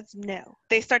 He says no.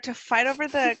 They start to fight over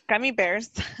the gummy bears,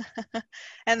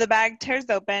 and the bag tears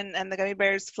open, and the gummy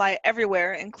bears fly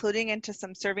everywhere, including into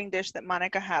some serving dish that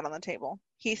Monica had on the table.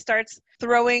 He starts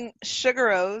throwing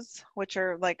Sugaros, which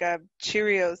are like a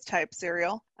Cheerios type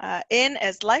cereal, in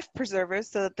as life preservers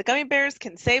so that the gummy bears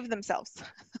can save themselves.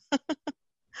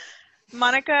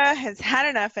 Monica has had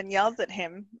enough and yells at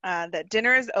him that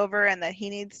dinner is over and that he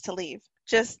needs to leave.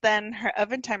 Just then, her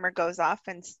oven timer goes off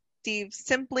and Steve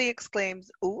simply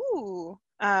exclaims, "Ooh,"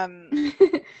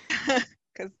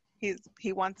 because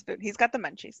he wants food. He's got the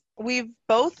munchies. We've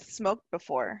both smoked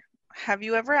before. Have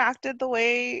you ever acted the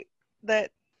way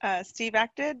that Steve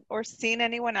acted or seen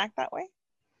anyone act that way?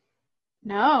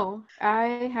 No,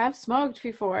 I have smoked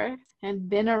before and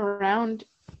been around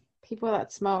people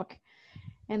that smoke,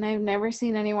 and I've never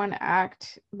seen anyone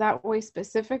act that way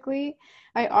specifically.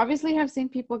 I obviously have seen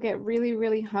people get really,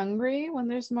 really hungry when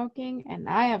they're smoking, and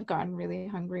I have gotten really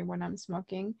hungry when I'm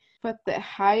smoking. But the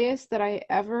highest that I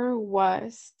ever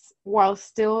was, while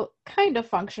still kind of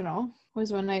functional,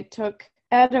 was when I took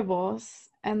edibles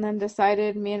and then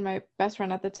decided, me and my best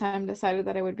friend at the time decided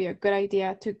that it would be a good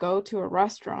idea to go to a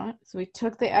restaurant. So we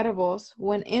took the edibles,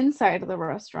 went inside the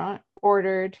restaurant,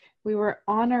 ordered. We were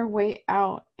on our way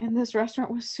out, and this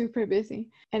restaurant was super busy.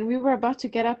 And we were about to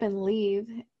get up and leave,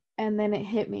 and then it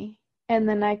hit me. And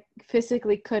then I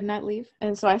physically could not leave.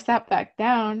 And so I sat back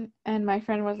down, and my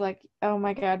friend was like, "Oh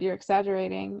my God, you're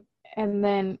exaggerating." And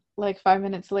then, like 5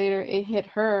 minutes later, it hit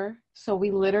her. So we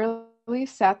literally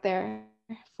sat there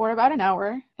for about an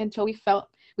hour until we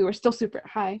were still super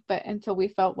high, but until we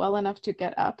felt well enough to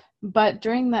get up. But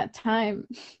during that time,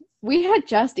 we had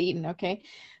just eaten, okay?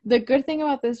 The good thing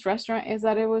about this restaurant is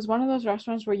that it was one of those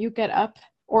restaurants where you get up,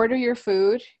 order your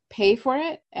food, pay for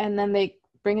it, and then they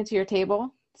bring it to your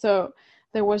table. So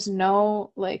there was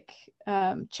no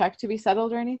check to be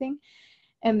settled or anything.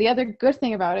 And the other good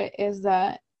thing about it is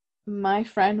that my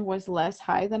friend was less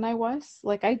high than I was.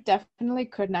 Like, I definitely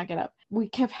could not get up. We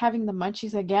kept having the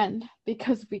munchies again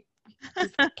because we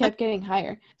just kept getting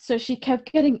higher. So she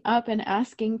kept getting up and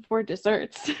asking for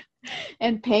desserts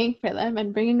and paying for them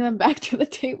and bringing them back to the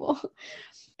table.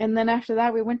 And then after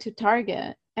that, we went to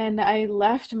Target, and I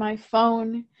left my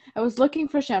phone. I was looking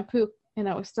for shampoo, and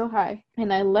I was still high.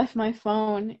 And I left my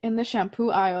phone in the shampoo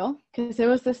aisle because it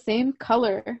was the same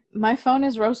color. My phone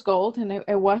is rose gold, and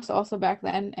it was also back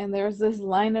then. And there was this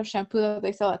line of shampoo that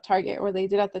they sell at Target, or they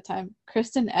did at the time.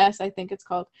 Kristen S, I think it's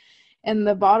called. And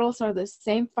the bottles are the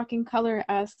same fucking color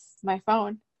as my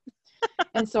phone.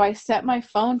 And so I set my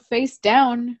phone face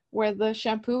down where the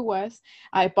shampoo was.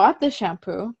 I bought the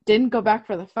shampoo, didn't go back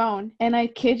for the phone. And I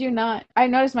kid you not, I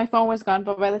noticed my phone was gone,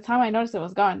 but by the time I noticed it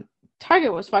was gone,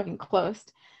 Target was fucking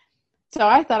closed. So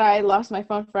I thought I lost my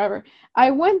phone forever. I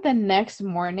went the next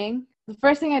morning. The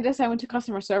first thing I did is I went to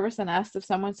customer service and asked if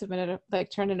someone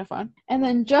turned in a phone. And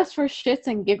then just for shits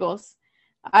and giggles,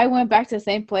 I went back to the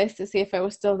same place to see if it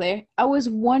was still there. I was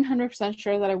 100%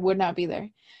 sure that I would not be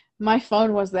there. My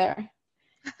phone was there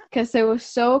because it was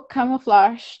so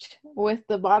camouflaged with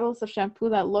the bottles of shampoo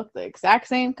that looked the exact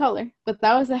same color. But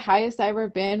that was the highest I've ever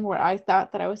been where I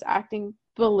thought that I was acting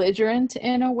belligerent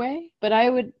in a way. But I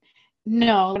would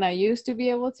no, when I used to be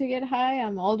able to get high.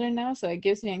 I'm older now, so it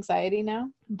gives me anxiety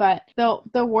now. But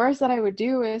the worst that I would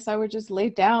do is I would just lay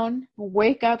down,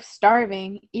 wake up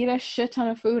starving, eat a shit ton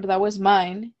of food that was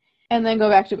mine, and then go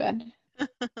back to bed.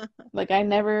 Like, I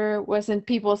never was in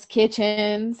people's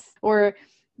kitchens or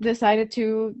decided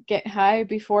to get high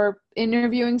before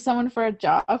interviewing someone for a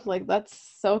job. Like, that's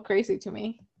so crazy to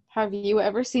me. Have you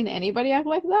ever seen anybody act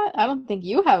like that? I don't think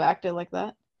you have acted like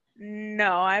that.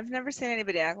 No, I've never seen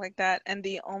anybody act like that. And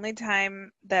the only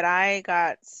time that I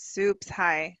got soups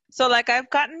high, so like I've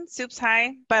gotten soups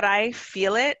high, but I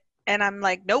feel it and I'm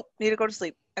like, nope, need to go to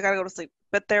sleep. I gotta go to sleep.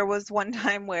 But there was one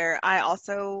time where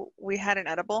we had an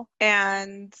edible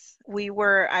and it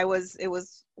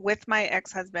was with my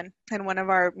ex-husband and one of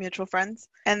our mutual friends,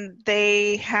 and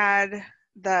they had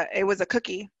it was a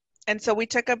cookie. And so we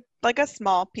took a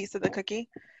small piece of the cookie,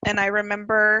 and I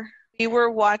remember we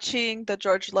were watching the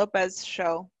George Lopez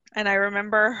show, and I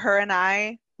remember her and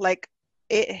I, like,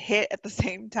 it hit at the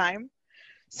same time.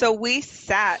 So we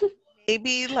sat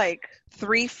maybe like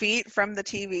 3 feet from the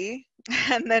TV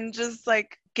and then just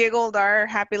like giggled our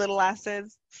happy little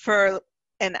asses for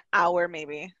an hour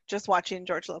maybe, just watching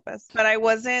George Lopez. But I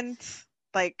wasn't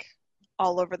like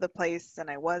all over the place and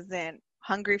I wasn't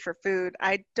hungry for food.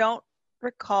 I don't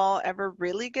recall ever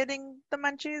really getting the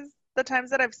munchies the times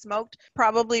that I've smoked,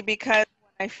 probably because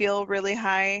when I feel really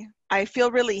high, I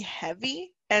feel really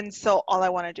heavy, and so all I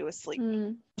want to do is sleep.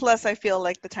 Plus, I feel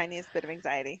like the tiniest bit of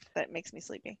anxiety that makes me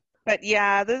sleepy. But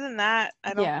yeah, other than that,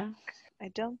 I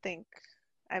don't think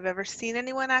I've ever seen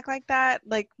anyone act like that.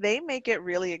 Like, they make it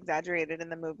really exaggerated in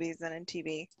the movies and in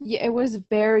TV. Yeah, it was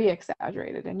very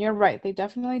exaggerated, and you're right. They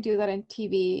definitely do that in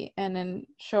TV and in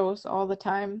shows all the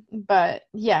time. But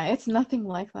yeah, it's nothing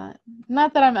like that.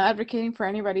 Not that I'm advocating for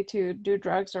anybody to do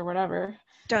drugs or whatever.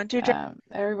 Don't do drugs.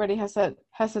 Everybody has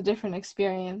a different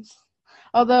experience.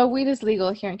 Although weed is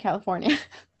legal here in California.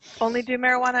 Only do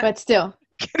marijuana. But still.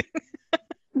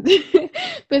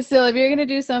 But still, if you're gonna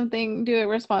do something, do it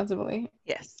responsibly.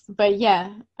 Yes. But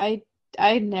yeah,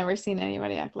 I'd never seen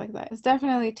anybody act like that. It's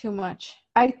definitely too much.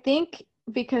 I think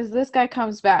because this guy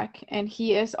comes back and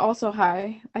he is also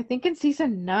high. I think in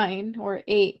season 9 or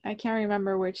 8. I can't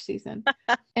remember which season.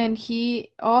 And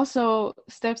he also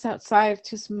steps outside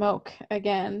to smoke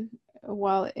again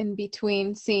while in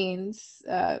between scenes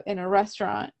in a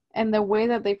restaurant. And the way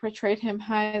that they portrayed him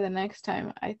high the next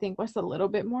time, I think, was a little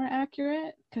bit more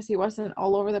accurate because he wasn't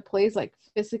all over the place, like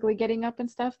physically getting up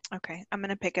and stuff. Okay, I'm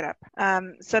going to pick it up.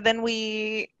 So then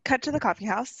we cut to the coffee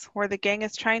house where the gang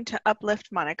is trying to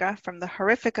uplift Monica from the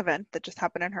horrific event that just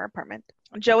happened in her apartment.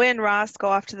 Joey and Ross go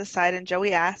off to the side and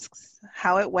Joey asks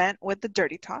how it went with the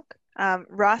dirty talk.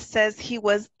 Ross says he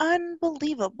was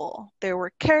unbelievable. There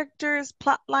were characters,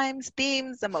 plot lines,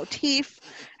 themes, a motif.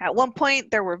 At one point,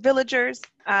 there were villagers.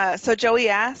 So Joey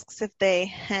asks if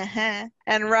they,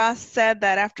 and Ross said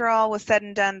that after all was said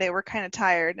and done, they were kind of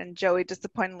tired. And Joey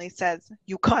disappointingly says,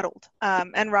 "You cuddled."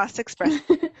 And Ross expressed,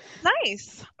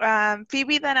 "Nice."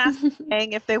 Phoebe then asks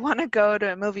Ang if they want to go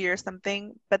to a movie or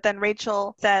something. But then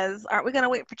Rachel says, "Aren't we going to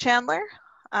wait for Chandler?"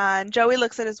 And Joey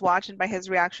looks at his watch, and by his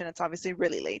reaction, it's obviously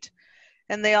really late.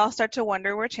 And they all start to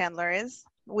wonder where Chandler is.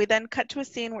 We then cut to a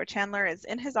scene where Chandler is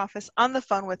in his office on the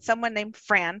phone with someone named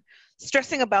Fran,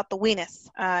 stressing about the weenus.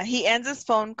 He ends his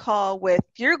phone call with,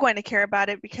 "You're going to care about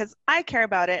it because I care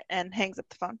about it," and hangs up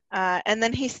the phone. And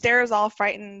then he stares all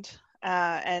frightened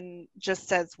and just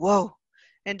says, "Whoa,"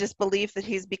 in disbelief that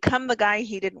he's become the guy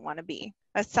he didn't want to be.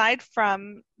 Aside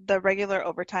from the regular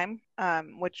overtime,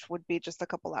 which would be just a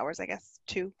couple hours, I guess,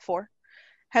 2, 4.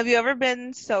 Have you ever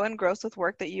been so engrossed with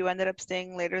work that you ended up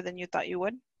staying later than you thought you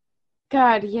would?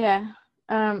 God, yeah.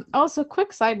 Also,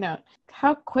 quick side note,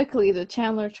 how quickly did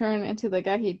Chandler turn into the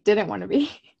guy he didn't want to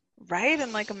be? Right?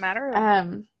 In like a matter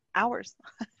of hours.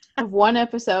 Of one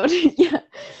episode. Yeah.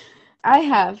 I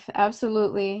have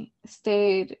absolutely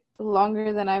stayed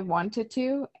longer than I wanted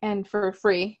to and for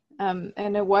free.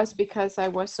 And it was because I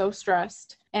was so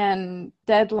stressed and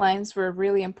deadlines were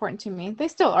really important to me. They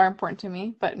still are important to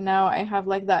me, but now I have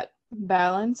like that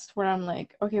balance where I'm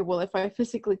like, okay, well, if I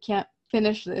physically can't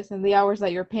finish this in the hours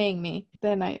that you're paying me,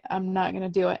 then I'm not going to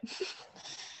do it.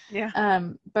 Yeah.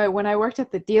 But when I worked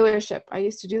at the dealership, I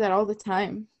used to do that all the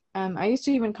time. I used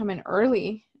to even come in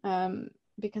early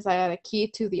because I had a key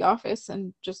to the office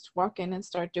and just walk in and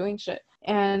start doing shit.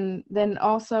 And then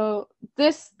also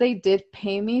this they did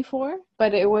pay me for,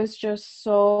 but it was just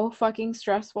so fucking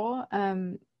stressful.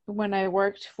 When I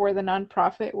worked for the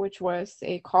nonprofit, which was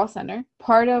a call center,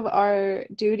 part of our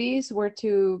duties were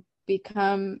to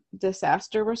become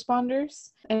disaster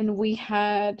responders, and we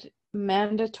had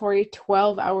mandatory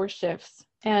 12-hour shifts,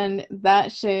 and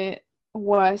that shit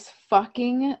was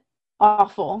fucking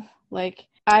awful. Like,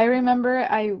 I remember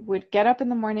I would get up in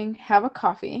the morning, have a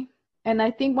coffee, and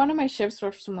I think one of my shifts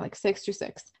was from like 6 to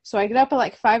 6. So I get up at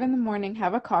like 5 in the morning,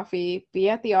 have a coffee, be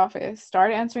at the office,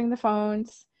 start answering the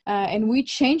phones. And we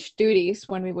changed duties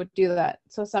when we would do that.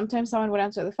 So sometimes someone would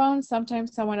answer the phone,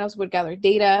 sometimes someone else would gather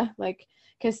data, like,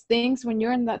 because things, when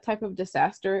you're in that type of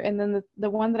disaster, and then the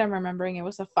one that I'm remembering, it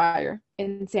was a fire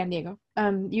in San Diego.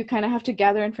 You kind of have to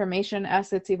gather information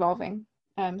as it's evolving.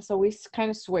 So we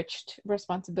kind of switched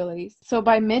responsibilities. So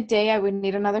by midday, I would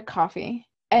need another coffee.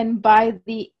 And by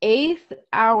the 8th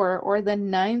hour or the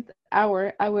 9th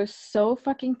hour, I was so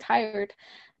fucking tired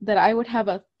that I would have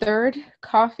a third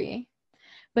coffee.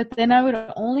 But then I would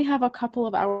only have a couple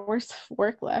of hours of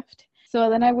work left. So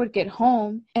then I would get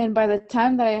home. And by the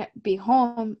time that I'd be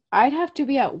home, I'd have to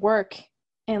be at work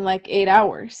in like 8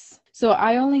 hours. So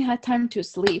I only had time to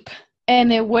sleep.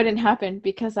 And it wouldn't happen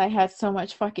because I had so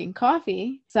much fucking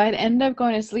coffee. So I'd end up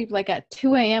going to sleep like at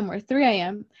 2 a.m. or 3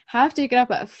 a.m., have to get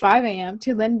up at 5 a.m.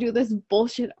 to then do this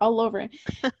bullshit all over.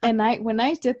 And when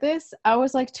I did this, I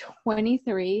was like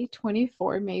 23,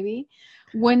 24 maybe,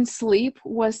 when sleep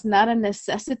was not a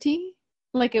necessity.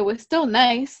 Like, it was still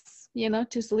nice,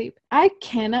 to sleep. I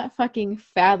cannot fucking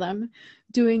fathom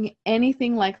doing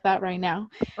anything like that right now.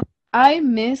 I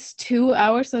missed 2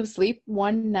 hours of sleep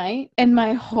one night, and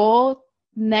my whole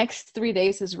next 3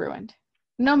 days is ruined.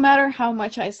 No matter how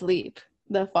much I sleep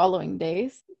the following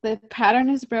days, the pattern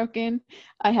is broken.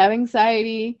 I have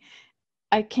anxiety.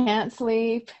 I can't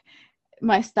sleep.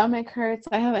 My stomach hurts.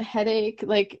 I have a headache.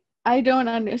 Like, I don't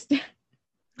understand.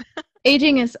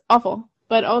 Aging is awful,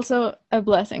 but also a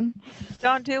blessing.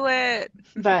 Don't do it.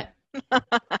 But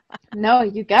no,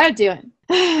 you gotta do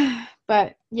it.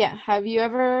 But yeah, have you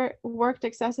ever worked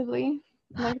excessively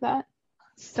like that?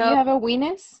 So, do you have a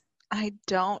weenus? I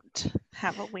don't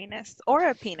have a weenus or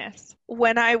a penis.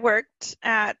 When I worked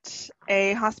at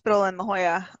a hospital in La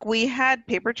Jolla, we had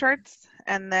paper charts,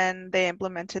 and then they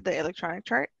implemented the electronic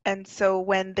chart. And so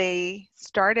when they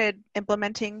started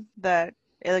implementing the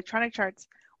electronic charts,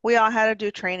 we all had to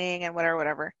do training and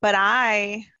whatever. But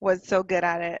I was so good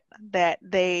at it that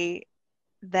they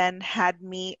then had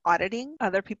me auditing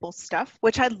other people's stuff,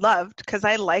 which I loved because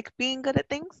I like being good at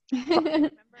things.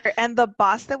 And the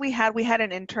boss that we had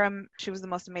an interim. She was the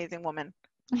most amazing woman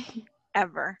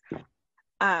ever.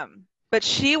 But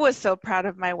she was so proud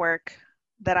of my work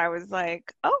that I was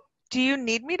like, oh, do you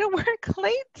need me to work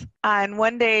late? And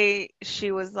one day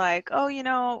she was like,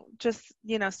 oh, just,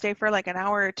 stay for like an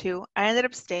hour or two. I ended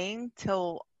up staying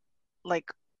till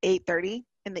like 8:30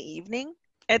 in the evening.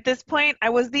 At this point, I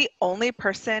was the only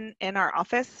person in our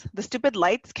office. The stupid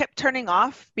lights kept turning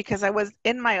off because I was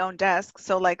in my own desk.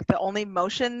 So like the only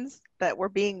motions that were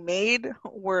being made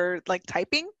were like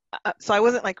typing. So I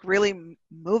wasn't like really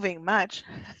moving much.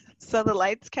 So the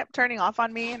lights kept turning off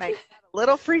on me and I got a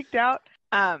little freaked out.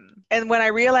 And when I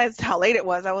realized how late it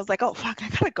was, I was like, oh, fuck, I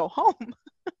gotta go home.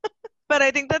 But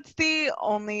I think that's the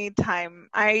only time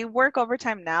I work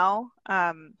overtime now.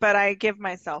 But I give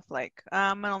myself like,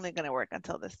 I'm only going to work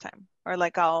until this time. Or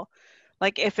like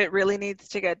if it really needs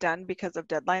to get done because of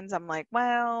deadlines, I'm like,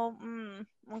 well,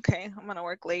 okay, I'm going to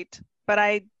work late. But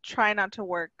I try not to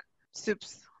work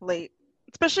soups late,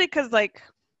 especially because like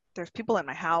there's people in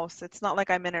my house. It's not like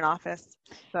I'm in an office.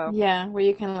 So yeah, where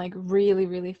you can like really,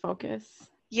 really focus.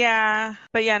 Yeah.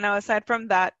 But yeah, no, aside from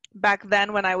that, back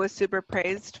then when I was super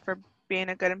praised for being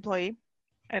a good employee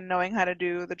and knowing how to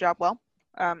do the job well,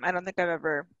 I don't think I've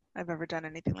ever done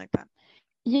anything like that.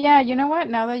 Yeah, you know what?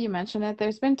 Now that you mention it,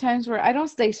 there's been times where I don't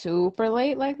stay super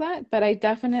late like that, but I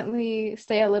definitely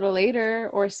stay a little later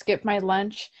or skip my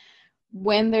lunch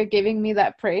when they're giving me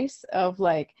that praise of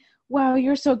like, wow,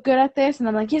 you're so good at this. And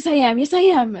I'm like, yes, I am. Yes, I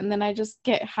am. And then I just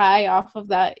get high off of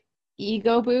that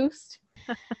ego boost.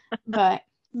 But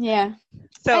yeah.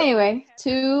 So Anyway,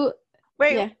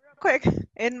 wait, yeah. real quick.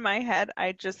 In my head,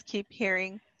 I just keep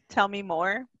hearing "Tell me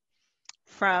more"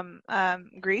 from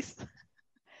Grease.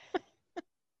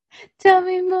 Tell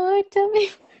me more, tell me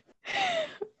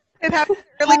It happened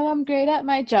really how I'm great at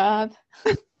my job.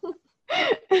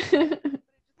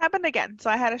 happened again, so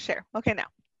I had to share. Okay, now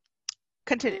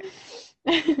continue.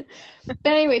 But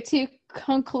anyway, to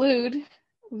conclude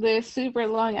this super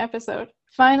long episode,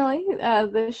 finally,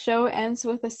 the show ends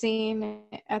with a scene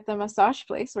at the massage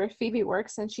place where Phoebe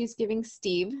works and she's giving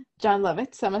Steve, John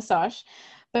Lovitz, a massage.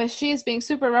 But she is being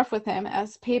super rough with him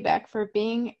as payback for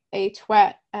being a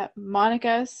twat at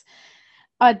Monica's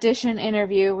audition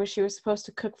interview where she was supposed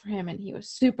to cook for him and he was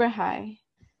super high.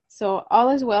 So all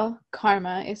is well.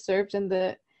 Karma is served in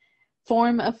the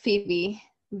form of Phoebe.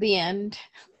 The end.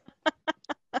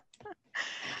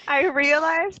 I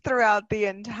realized throughout the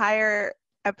entire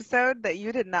episode that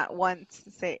you did not once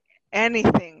say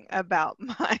anything about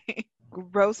my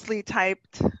grossly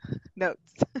typed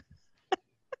notes.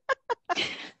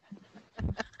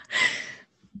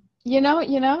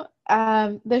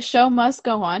 The show must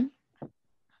go on.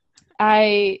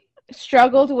 I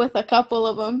struggled with a couple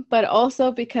of them, but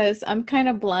also because I'm kind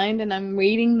of blind and I'm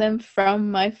reading them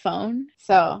from my phone.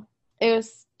 So it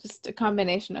was just a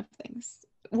combination of things.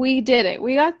 We did it.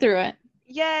 We got through it.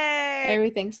 Yay!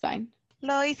 Everything's fine.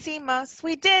 Lo hicimos.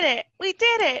 We did it. We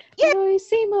did it. Yay! Lo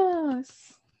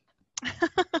hicimos.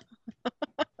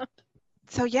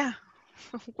 So yeah,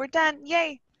 we're done.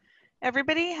 Yay!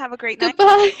 Everybody have a great night.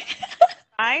 Goodbye.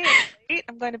 I'm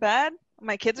going to bed.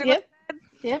 My kids are going to bed.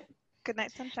 Yep. Good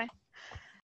night, sunshine.